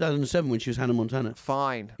is like 2007 when she was Hannah Montana.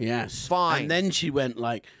 Fine. Yes. Fine. And then she went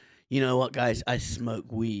like, you know what, guys, I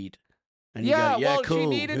smoke weed. And you yeah, go, yeah, well, cool. She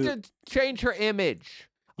needed to change her image.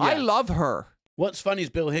 Yeah. I love her. What's funny is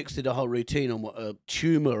Bill Hicks did a whole routine on what a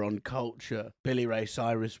tumor on culture Billy Ray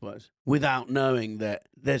Cyrus was, without knowing that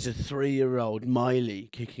there's a 3-year-old Miley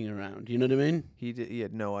kicking around. You know what I mean? He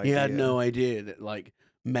had no idea. He had no idea that like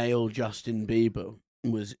male Justin Bieber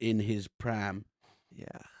was in his pram. Yeah.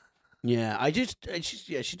 Yeah,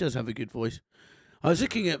 she does have a good voice. I was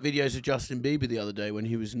looking at videos of Justin Bieber the other day when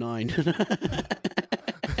he was 9.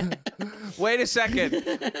 Wait a second.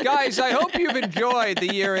 Guys, I hope you've enjoyed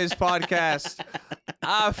the Year Is podcast.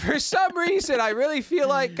 For some reason, I really feel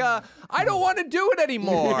like I don't want to do it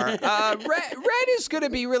anymore. Red is going to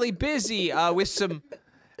be really busy with some...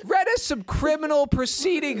 Red has some criminal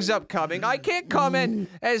proceedings upcoming. I can't comment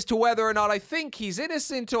as to whether or not I think he's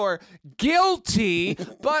innocent or guilty,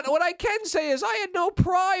 but what I can say is I had no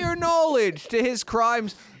prior knowledge to his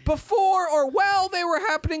crimes before or while they were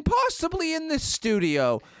happening, possibly in this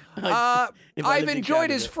studio. I've enjoyed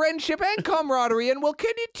his friendship and camaraderie and will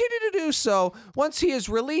continue to do so once he is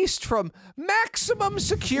released from maximum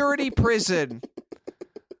security prison.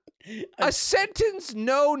 A sentence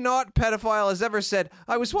no not pedophile has ever said.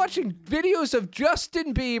 I was watching videos of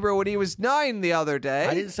Justin Bieber when he was 9 the other day.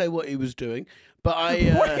 I didn't say what he was doing, but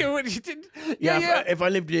I... What, you did? Yeah. If I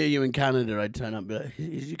lived near you in Canada, I'd turn up and be like,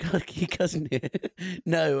 is your cousin here?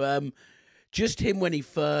 No, just him when he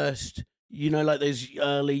first... You know, like those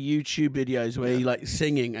early YouTube videos where he like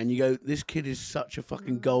singing and you go, this kid is such a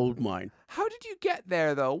fucking gold mine. How did you get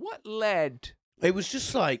there, though? What led? It was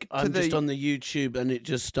just like, I'm just on the YouTube and it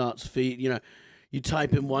just starts you know, you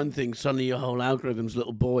type in one thing, suddenly your whole algorithm's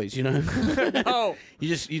little boys, you know? No. You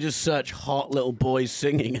just search hot little boys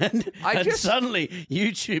singing and suddenly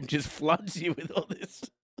YouTube just floods you with all this.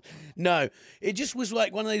 No, it just was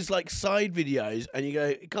like one of those like side videos and you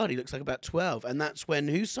go, God, he looks like about 12. And that's when,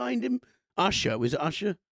 who signed him? Usher. Was it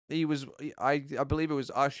Usher? He was, I believe it was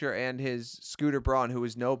Usher and his Scooter Braun, who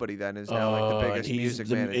was nobody then, is now like the biggest music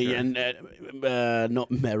manager. And not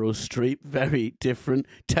Meryl Streep, very different.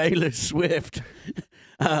 Taylor Swift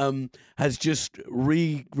has just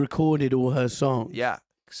re-recorded all her songs. Yeah,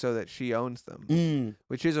 so that she owns them,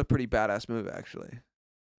 which is a pretty badass move, actually.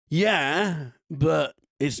 Yeah, but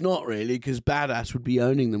it's not really, because Badass would be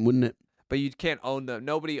owning them, wouldn't it? But you can't own them.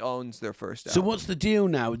 Nobody owns their first album. So what's the deal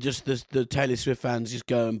now? Just the Taylor Swift fans just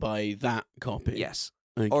go and buy that copy? Yes.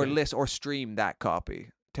 Okay. Or stream that copy.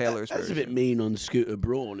 Taylor's version. That's a bit mean on Scooter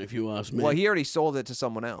Braun, if you ask me. Well, he already sold it to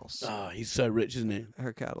someone else. Oh, he's so rich, isn't he?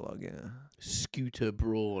 Her catalog, yeah. Scooter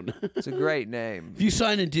Braun. It's a great name. If you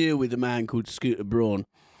sign a deal with a man called Scooter Braun,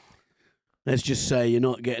 let's just say you're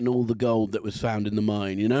not getting all the gold that was found in the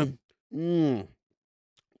mine, you know?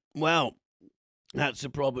 Well, that's a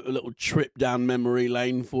little trip down memory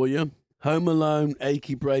lane for you. Home Alone,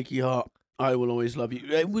 Achy Breaky Heart, I Will Always Love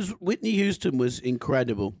You. Whitney Houston was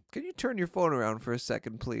incredible. Can you turn your phone around for a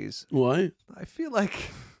second, please? Why? I feel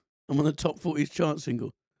like I'm on the top 40s chart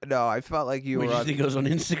single. No, I felt like you were on... You think I was on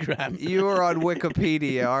Instagram? You were on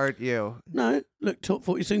Wikipedia, aren't you? No, look, top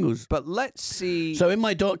 40 singles. But let's see... So in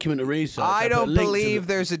my document of research... I don't believe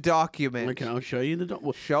there's a document. Okay, I'll show you the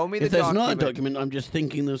document. Show me the document. If there's not a document, I'm just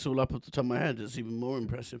thinking this all up off the top of my head. It's even more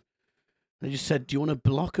impressive. They just said, do you want to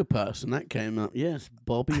block a person? That came up. Yes,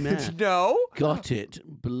 Bobby Mann. No. Got it.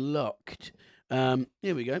 Blocked.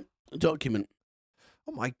 Here we go. Document.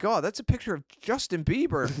 Oh my God, that's a picture of Justin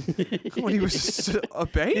Bieber when he was a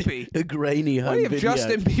baby. A grainy home video. video.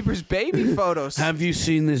 Justin Bieber's baby photos. Have you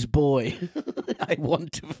seen this boy? I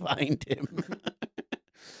want to find him.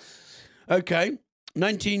 Okay.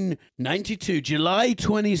 1992, July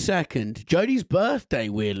 22nd. Jodie's birthday,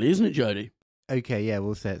 weirdly, isn't it, Jodie? Okay, yeah,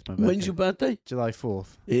 we'll say it's my birthday. When's your birthday? July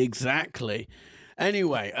 4th. Exactly.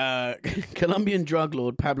 Anyway, Colombian drug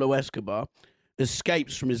lord Pablo Escobar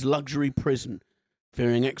escapes from his luxury prison,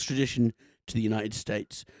 fearing extradition to the United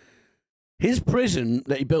States. His prison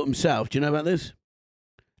that he built himself, do you know about this?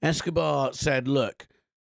 Escobar said, look,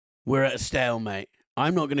 we're at a stalemate.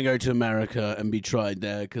 I'm not going to go to America and be tried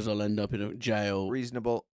there because I'll end up in a jail.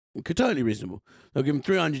 Reasonable. Totally reasonable. They'll give him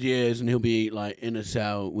 300 years and he'll be like in a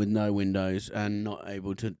cell with no windows and not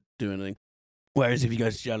able to do anything. Whereas if he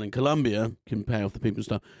goes to jail in Colombia, can pay off the people and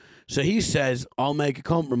stuff. So he says, I'll make a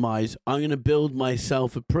compromise. I'm going to build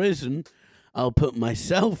myself a prison. I'll put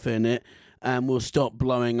myself in it and we'll stop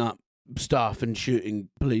blowing up stuff and shooting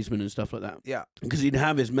policemen and stuff like that. Yeah. Because he'd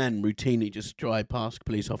have his men routinely just drive past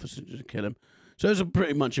police officers and kill him. So it was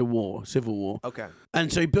pretty much a war, civil war. Okay.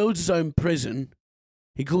 And so he builds his own prison.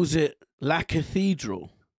 He calls it La Cathedral.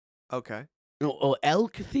 Okay. Or El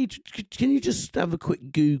Cathedral. Can you just have a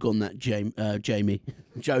quick Goog on that, Jamie?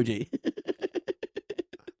 Jodie.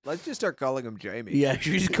 Let's just start calling him Jamie. Yeah,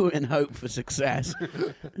 should we just call it in hope for success?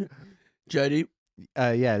 Jodie?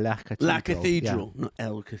 Yeah, La Cathedral. La Cathedral, not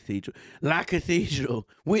El Cathedral. La Cathedral,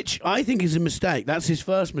 which I think is a mistake. That's his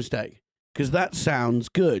first mistake. Because that sounds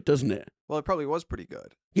good, doesn't it? Well, it probably was pretty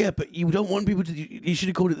good. Yeah, but you don't want people to... You should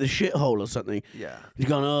have called it the shithole or something. Yeah. You've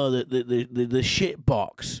gone, the shit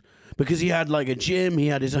box. Because he had like a gym, he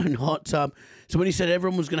had his own hot tub. So when he said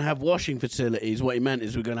everyone was going to have washing facilities, what he meant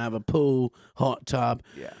is we're going to have a pool, hot tub.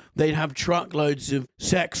 Yeah. They'd have truckloads of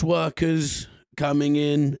sex workers coming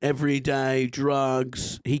in every day,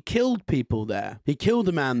 drugs. He killed people there. He killed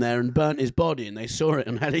a man there and burnt his body, and they saw it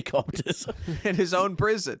on helicopters. In his own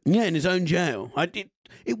prison. Yeah, in his own jail.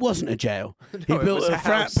 It wasn't a jail. He built a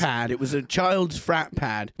frat pad. It was a child's frat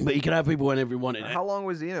pad, but he could have people whenever he wanted. How long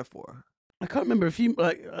was he in it for? I can't remember.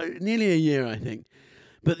 Nearly a year, I think.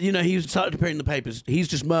 But, he started appearing in the papers. He's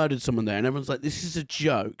just murdered someone there, and everyone's like, this is a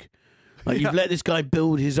joke. Like, you've let this guy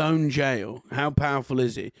build his own jail. How powerful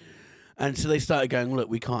is he? And so they started going, look,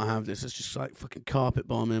 we can't have this. Let's just like fucking carpet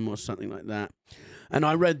bomb him or something like that. And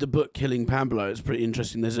I read the book Killing Pablo. It's pretty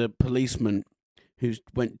interesting. There's a policeman who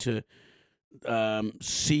went to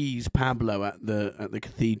seize Pablo at the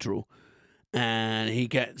cathedral, and he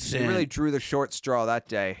gets in. He really drew the short straw that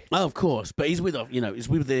day. Oh, of course, but he's with he's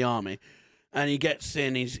with the army, and he gets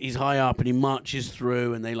in. He's high up, and he marches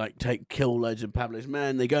through, and they like kill loads of Pablo's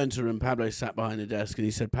men. They go into a room. Pablo sat behind the desk, and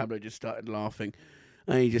he said Pablo just started laughing.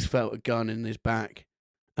 And he just felt a gun in his back.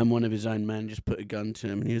 And one of his own men just put a gun to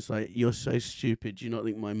him. And he was like, you're so stupid. Do you not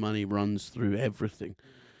think my money runs through everything?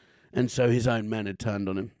 And so his own men had turned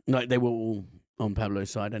on him. Like, they were all on Pablo's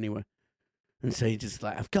side anyway. And so he just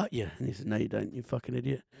like, I've got you. And he said, no, you don't, you fucking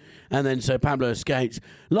idiot. And then so Pablo escapes.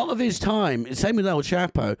 A lot of his time, same with El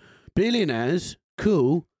Chapo, billionaires,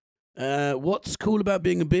 cool. What's cool about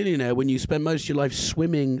being a billionaire when you spend most of your life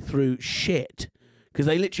swimming through shit? Because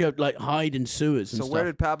they literally like hide in sewers and stuff. So where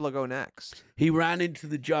did Pablo go next? He ran into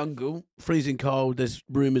the jungle, freezing cold. There's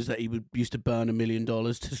rumors that he used to burn $1 million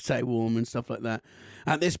to stay warm and stuff like that.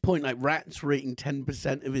 At this point, like rats were eating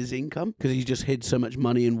 10% of his income because he just hid so much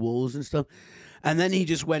money in walls and stuff. And then he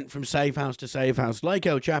just went from safe house to safe house, like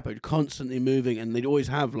El Chapo, constantly moving. And they'd always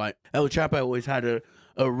have El Chapo always had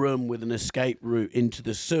a room with an escape route into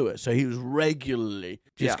the sewer. So he was regularly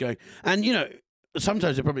just going. And,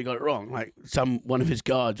 sometimes they probably got it wrong. Like one of his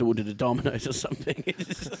guards ordered a Domino's or something.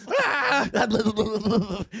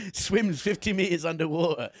 Swims 50 meters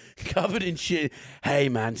underwater, covered in shit. Hey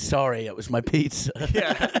man, sorry, it was my pizza.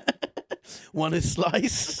 Yeah. Want a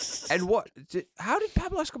slice? And how did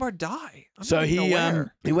Pablo Escobar die? So he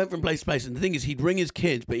went from place to place, and the thing is, he'd ring his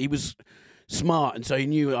kids, but he was smart, and so he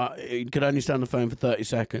knew he could only stay on the phone for 30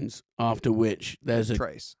 seconds. After which there's a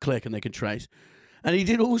click, and they could trace. And he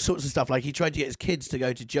did all sorts of stuff. Like he tried to get his kids to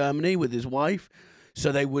go to Germany with his wife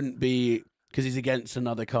so they wouldn't be, because he's against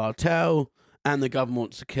another cartel and the government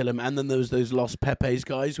wants to kill him. And then there was those Los Pepes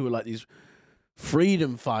guys who were like these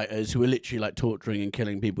freedom fighters who were literally like torturing and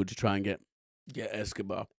killing people to try and get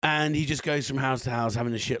Escobar. And he just goes from house to house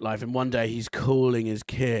having a shit life. And one day he's calling his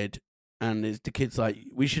kid and the kid's like,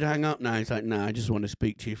 we should hang up now. He's like, no, I just want to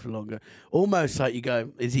speak to you for longer. Almost like you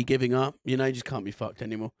go, is he giving up? He just can't be fucked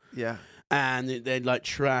anymore. Yeah. And they're like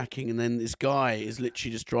tracking, and then this guy is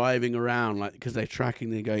literally just driving around, like because they're tracking.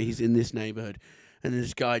 They go, he's in this neighborhood, and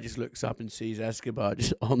this guy just looks up and sees Escobar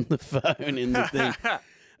just on the phone in the thing.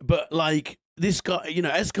 But like this guy,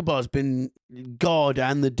 Escobar's been God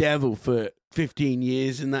and the devil for 15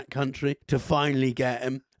 years in that country to finally get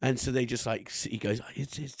him. And so they just he goes,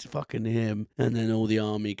 it's fucking him. And then all the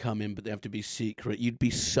army come in, but they have to be secret. You'd be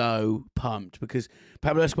so pumped because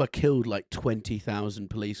Pablo Escobar killed 20,000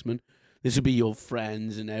 policemen. This would be your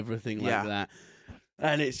friends and everything like that.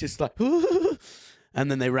 And it's just and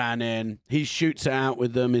then they ran in. He shoots it out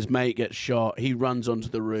with them. His mate gets shot. He runs onto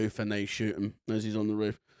the roof and they shoot him as he's on the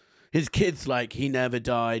roof. His kid's he never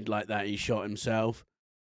died like that. He shot himself.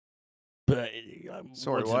 But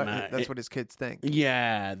sorry, what? That's what his kids think.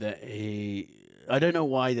 Yeah, I don't know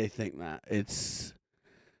why they think that.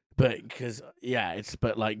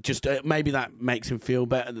 Maybe that makes him feel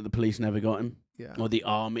better that the police never got him. Yeah. Or the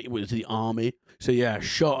army. It was the army. So yeah,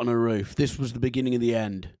 shot on a roof. This was the beginning of the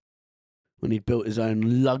end. When he'd built his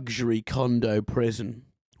own luxury condo prison.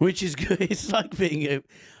 Which is good. It's like being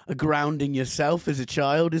a grounding yourself as a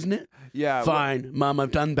child, isn't it? Yeah. Fine, Mum,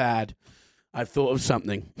 I've done bad. I've thought of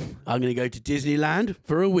something. I'm going to go to Disneyland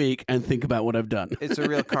for a week and think about what I've done. It's a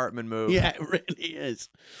real Cartman move. Yeah, it really is.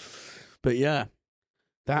 But yeah,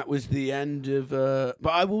 that was the end of... but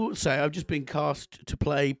I will say I've just been cast to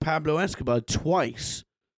play Pablo Escobar twice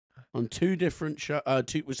on two different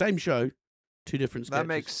same show, two different sketches. That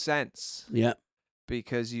makes sense. Yeah.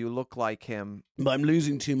 Because you look like him. But I'm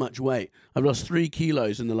losing too much weight. I've lost 3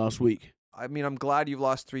 kilos in the last week. I mean, I'm glad you've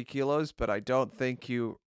lost 3 kilos, but I don't think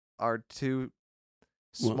you are too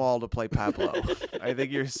small to play Pablo. I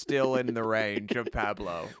think you're still in the range of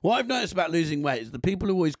Pablo. What I've noticed about losing weight is the people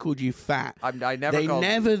who always called you fat, they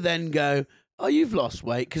never then go, oh, you've lost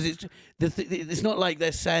weight, because it's not like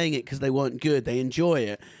they're saying it because they weren't good. They enjoy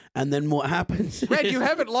it. And then what happens Red, is... you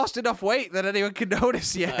haven't lost enough weight that anyone can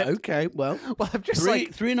notice yet. Okay, well, I'm just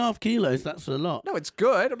 3.5 kilos, that's a lot. No, it's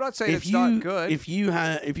good. I'm not saying it's not good. If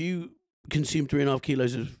you consume 3.5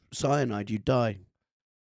 kilos of cyanide, you die.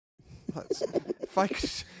 If I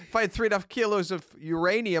had 3.5 kilos of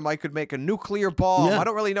uranium, I could make a nuclear bomb. Yeah. I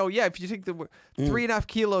don't really know. Yeah, if you take the 3.5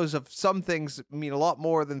 kilos of some things mean a lot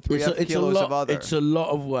more than 3.5 kilos of others. It's a lot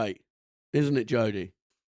of weight, isn't it, Jody?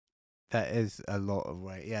 That is a lot of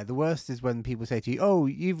weight. Yeah, the worst is when people say to you, "Oh,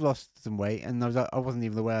 you've lost some weight," and I wasn't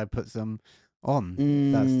even aware I put some on.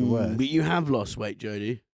 That's the worst. But you have lost weight,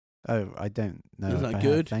 Jody. Oh, I don't know. Is that I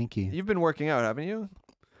good? have. Thank you. You've been working out, haven't you?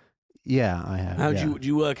 Yeah, I have. How do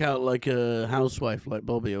you work out like a housewife like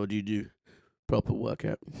Bobby, or do you do proper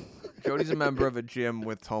workout? Jody's a member of a gym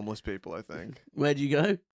with homeless people, I think. Where do you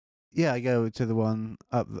go? Yeah, I go to the one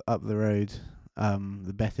up the road,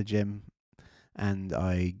 the Better Gym, and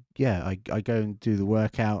I go and do the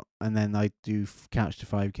workout, and then I do couch to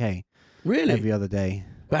 5K. Really? Every other day.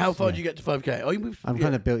 But how far do you get to 5K? Oh, I'm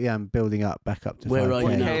kind of I'm building back up to 5K. Where are you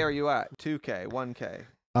What now? K are you at? 2K, 1K,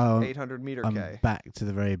 800 meter I'm K. back to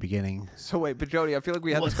the very beginning. So wait, but Jody, I feel like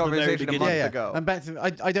we had What's this the very conversation a beginning? month ago. I'm back to.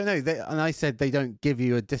 I don't know. And I said they don't give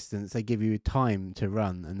you a distance; they give you time to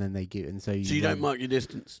run, and then they give. And so you don't mark your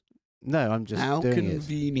distance. No, I'm just how doing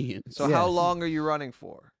convenient. it. So how long are you running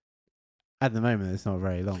for? At the moment, it's not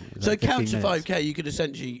very long. It's So like couch to 15 minutes. 5K, you could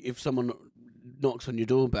essentially, if someone knocks on your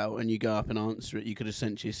doorbell and you go up and answer it, you could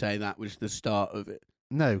essentially say that was the start of it.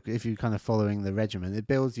 No, if you're kind of following the regimen, it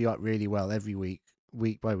builds you up really well every week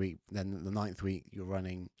by week. Then the 9th week, you're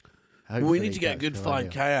running. We need to get a good that's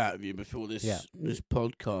 5K out of you before this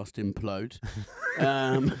podcast implodes.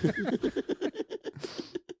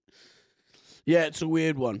 Yeah, it's a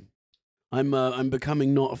weird one. I'm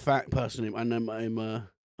becoming not a fat person. I'm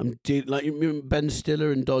like you remember Ben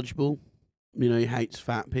Stiller in Dodgeball. You know, he hates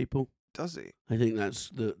fat people. Does he? I think that's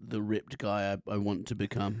the ripped guy I want to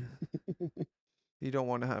become. You don't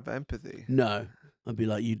want to have empathy. No, I'd be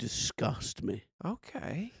like, you disgust me.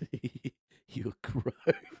 Okay. You're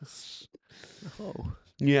gross. Oh.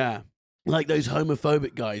 Yeah, like those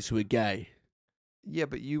homophobic guys who are gay. Yeah,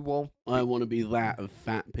 but you won't. I want to be that of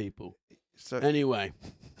fat people. So Anyway,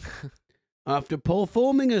 after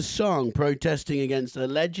performing a song protesting against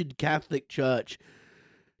alleged Catholic Church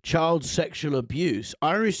child sexual abuse,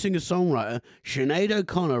 Irish singer-songwriter Sinead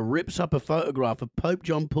O'Connor rips up a photograph of Pope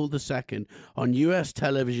John Paul II on US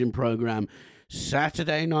television program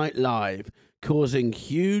Saturday Night Live, causing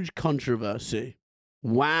huge controversy.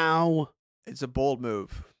 Wow. it's a bold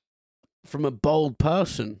move. From a bold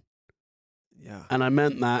person. Yeah. And I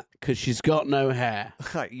meant that because she's got no hair.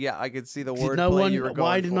 Yeah, I could see the Did word no play one, you were going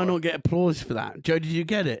why didn't I for. not get applause for that? Joe, did you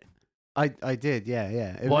get it? I did,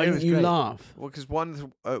 yeah. Why it didn't was you great. laugh? Well, because one's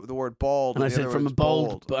the word bald, And I the said other from a word's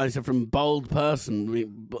bold, but I said from a bold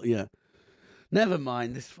person. Yeah. Never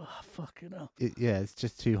mind this. Fucking hell. Yeah, it's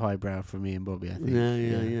just too highbrow for me and Bobby, I think.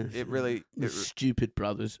 Yeah. It really. The stupid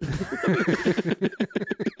brothers.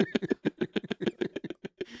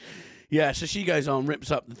 Yeah, so she goes on,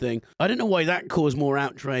 rips up the thing. I don't know why that caused more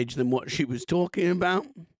outrage than what she was talking about.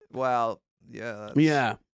 Well, yeah.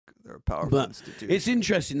 Yeah. They're a powerful But institution. it's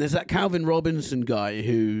interesting. There's that Calvin Robinson guy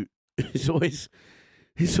who is always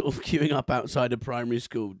he's sort of queuing up outside a primary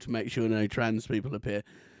school to make sure no trans people appear.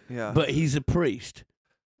 Yeah. But he's a priest.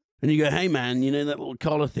 And you go, hey, man, you know that little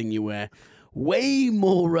collar thing you wear? Way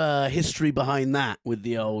more history behind that with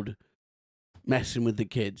the old messing with the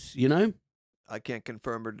kids, you know? I can't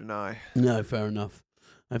confirm or deny. No, fair enough.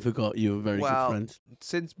 I forgot you were very good friends.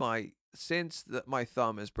 Since my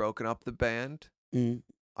thumb has broken up the band,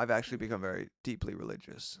 I've actually become very deeply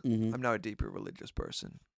religious. Mm-hmm. I'm now a deeply religious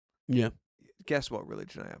person. Yeah. Guess what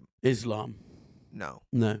religion I am? Islam. No.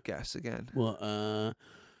 No. Guess again. What?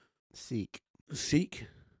 Sikh. Sikh?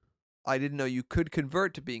 I didn't know you could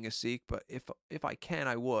convert to being a Sikh, but if I can,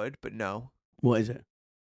 I would, but no. What is it?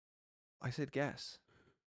 I said guess.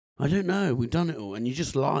 I don't know. We've done it all, and you're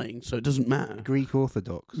just lying, so it doesn't matter. Greek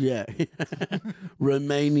Orthodox. Yeah.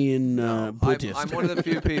 Romanian Buddhist. I'm one of the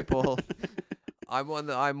few people. I'm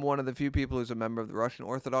one of the few people who's a member of the Russian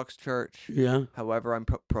Orthodox Church. Yeah. However, I'm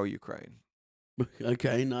pro-Ukraine.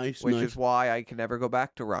 Okay, nice. Which is why I can never go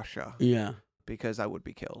back to Russia. Yeah. Because I would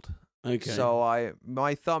be killed. Okay. So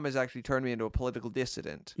my thumb has actually turned me into a political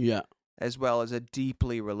dissident. Yeah. As well as a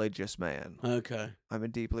deeply religious man. Okay. I'm a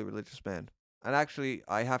deeply religious man. And actually,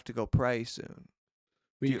 I have to go pray soon.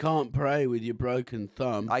 Well, you can't pray with your broken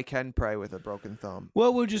thumb. I can pray with a broken thumb.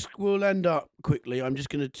 Well, we'll end up quickly. I'm just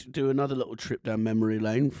going to do another little trip down memory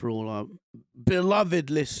lane for all our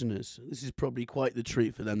beloved listeners. This is probably quite the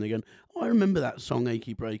treat for them. They're going, oh, I remember that song,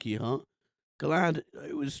 Achy Breaky Heart. Glad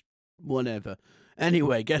it was whatever.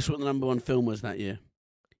 Anyway, guess what the number one film was that year?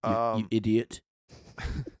 You idiot.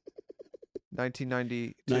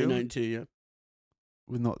 1992? 1992, yeah.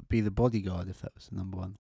 Would not be The Bodyguard if that was the number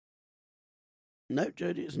one. No,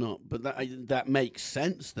 Jodie, it's not. But that makes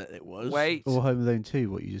sense that it was. Wait. Or Home Alone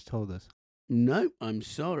 2, what you just told us. No, I'm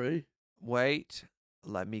sorry. Wait.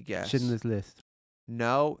 Let me guess. Schindler's List.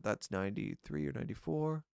 No, that's 93 or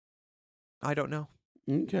 94. I don't know.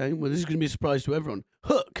 Okay, well, this is going to be a surprise to everyone.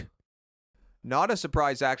 Hook. Not a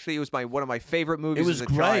surprise, actually. It was one of my favorite movies as a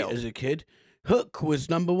child. It was great as a kid. Hook was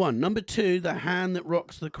number one. Number two, The Hand That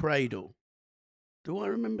Rocks the Cradle. Do I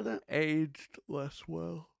remember that? Aged less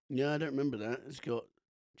well. Yeah, I don't remember that. It's got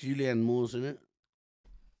Julianne Moore's in it.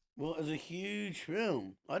 Well, it's a huge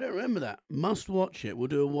film. I don't remember that. Must watch it. We'll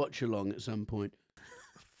do a watch along at some point.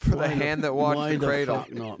 For The Hand That Rocks the Cradle. Why the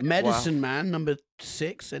fuck not? Medicine Man, number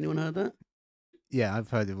 6. Anyone heard that? Yeah,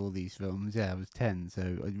 I've heard of all these films. Yeah, I was 10,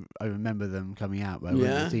 so I remember them coming out, but I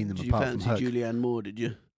wouldn't have seen them did apart you from fancy Hook. Julianne Moore, did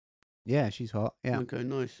you? Yeah, she's hot. Yeah. Okay,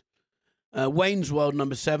 nice. Wayne's World,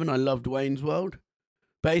 number 7. I loved Wayne's World.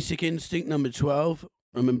 Basic Instinct, number 12.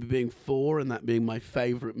 I remember being 4 and that being my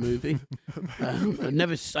favourite movie.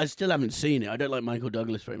 I still haven't seen it. I don't like Michael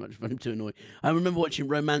Douglas very much. I find him too annoying. I remember watching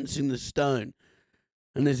Romancing the Stone,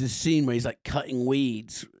 and there's this scene where he's like cutting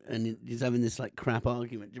weeds and he's having this like crap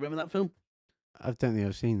argument. Do you remember that film? I don't think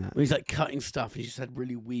I've seen that. Where he's like cutting stuff and he just had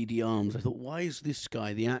really weedy arms. I thought, why is this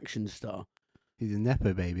guy the action star? He's a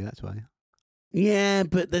Nepo baby, that's why. Yeah,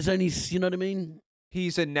 but there's only, you know what I mean?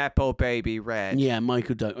 He's a Nepo baby, Red. Yeah,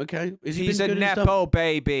 Michael Douglas. Okay. He's a Nepo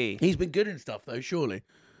baby. He's been good in stuff, though, surely.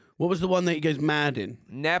 What was the one that he goes mad in?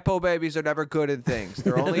 Nepo babies are never good in things.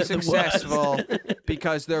 They're only successful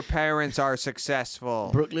because their parents are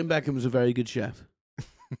successful. Brooklyn Beckham was a very good chef.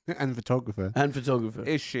 And photographer.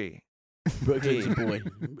 Is she? Brooklyn's a boy.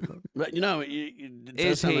 But, you know,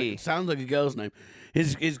 it sounds like a girl's name.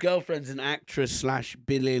 His girlfriend's an actress /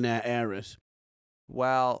 billionaire heiress.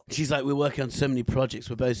 Well, she's like, we're working on so many projects.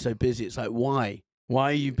 We're both so busy. It's like, why?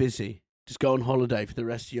 Why are you busy? Just go on holiday for the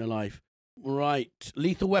rest of your life. Right.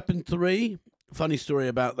 Lethal Weapon 3. Funny story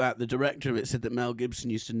about that. The director of it said that Mel Gibson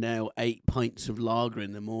used to nail 8 pints of lager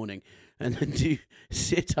in the morning and then do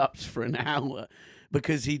sit-ups for an hour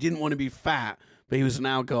because he didn't want to be fat, but he was an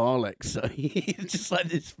alcoholic. So he's just like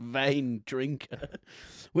this vain drinker,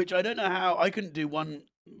 which I don't know how. I couldn't do one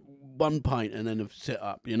pint and then a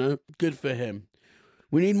sit-up, you know? Good for him.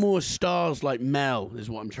 We need more stars like Mel, is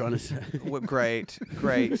what I'm trying to say. Great.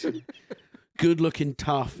 Good looking,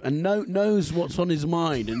 tough, and knows what's on his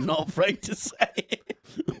mind and not afraid to say it.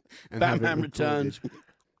 Batman Returns.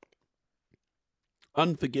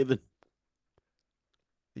 Unforgiven.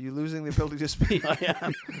 Are you losing the ability to speak? I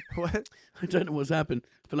am. What? I don't know what's happened.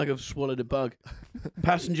 I feel like I've swallowed a bug.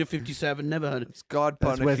 Passenger 57, never heard of it. It's God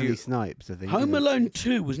That's punish Wesley you. Snipes, I think. Home Alone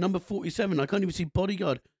 2 was number 47. I can't even see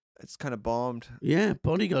Bodyguard. It's kind of bombed Yeah,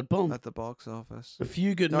 Bodyguard bombed. at the box office. A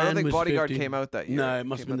Few Good No, Men I don't think was Bodyguard 50. came out that year. No, it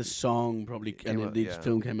must have Came been out the song, probably, came and out, the yeah.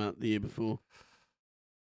 film came out the year before.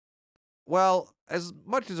 Well, as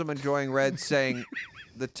much as I'm enjoying Red saying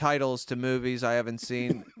the titles to movies I haven't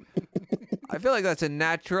seen, I feel like that's a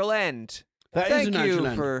natural end. Thank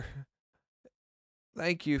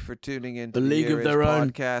you for tuning in to The League of Year Their Is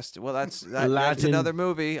Own. podcast. Well, that's Aladdin, another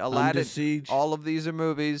movie. Under Aladdin. Siege. All of these are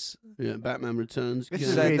movies. Yeah, Batman Returns. This Yeah.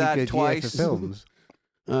 is a Said really that good twice. year for films.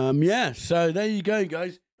 Yeah, so there you go,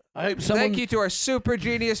 guys. I hope someone... Thank you to our super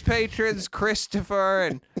genius patrons, Christopher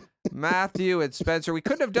and Matthew and Spencer. We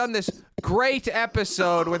couldn't have done this great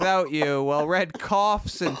episode without you. Well, Red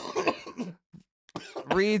coughs and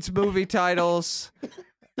reads movie titles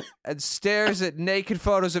and stares at naked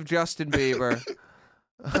photos of Justin Bieber.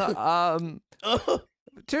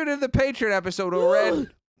 Tune in to the Patreon episode where Red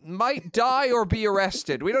might die or be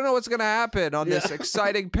arrested. We don't know what's going to happen on this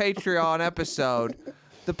exciting Patreon episode.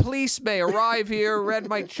 The police may arrive here. Red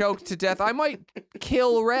might choke to death. I might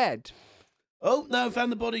kill Red. Oh, no,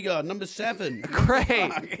 found the bodyguard, number 7.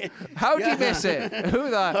 Great. How'd you miss it?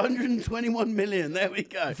 Who the... 121 million, there we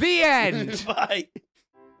go. The end. Bye.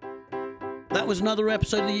 That was another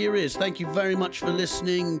episode of The Year Is. Thank you very much for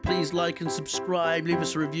listening. Please like and subscribe. Leave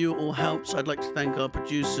us a review. It all helps. I'd like to thank our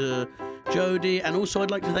producer, Jody. And also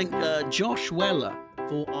I'd like to thank Josh Weller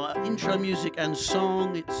for our intro music and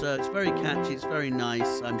song. It's very catchy. It's very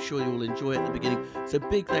nice. I'm sure you'll enjoy it at the beginning. So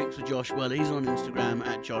big thanks for Josh Weller. He's on Instagram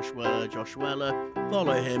at Josh Weller. Josh Weller.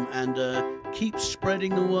 Follow him and keep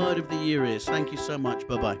spreading the word of The Year Is. Thank you so much.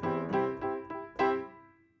 Bye-bye.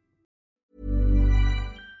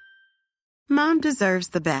 Mom deserves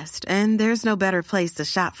the best, and there's no better place to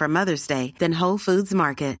shop for Mother's Day than Whole Foods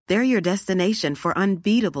Market. They're your destination for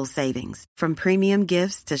unbeatable savings, from premium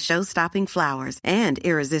gifts to show-stopping flowers and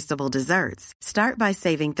irresistible desserts. Start by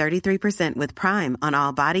saving 33% with Prime on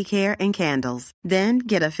all body care and candles. Then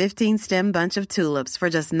get a 15-stem bunch of tulips for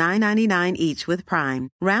just $9.99 each with Prime.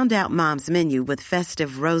 Round out Mom's menu with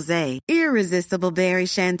festive rosé, irresistible berry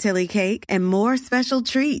chantilly cake, and more special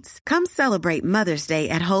treats. Come celebrate Mother's Day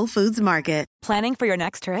at Whole Foods Market. Planning for your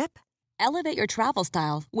next trip? Elevate your travel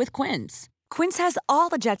style with Quince. Quince has all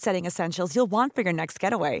the jet-setting essentials you'll want for your next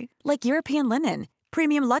getaway, like European linen,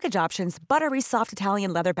 premium luggage options, buttery soft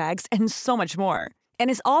Italian leather bags, and so much more. And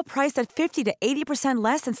is all priced at 50 to 80%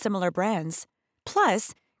 less than similar brands.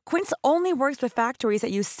 Plus, Quince only works with factories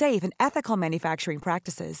that use safe and ethical manufacturing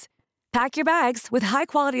practices. Pack your bags with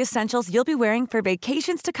high-quality essentials you'll be wearing for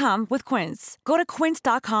vacations to come with Quince. Go to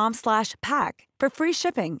quince.com/pack for free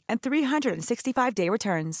shipping and 365-day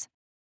returns.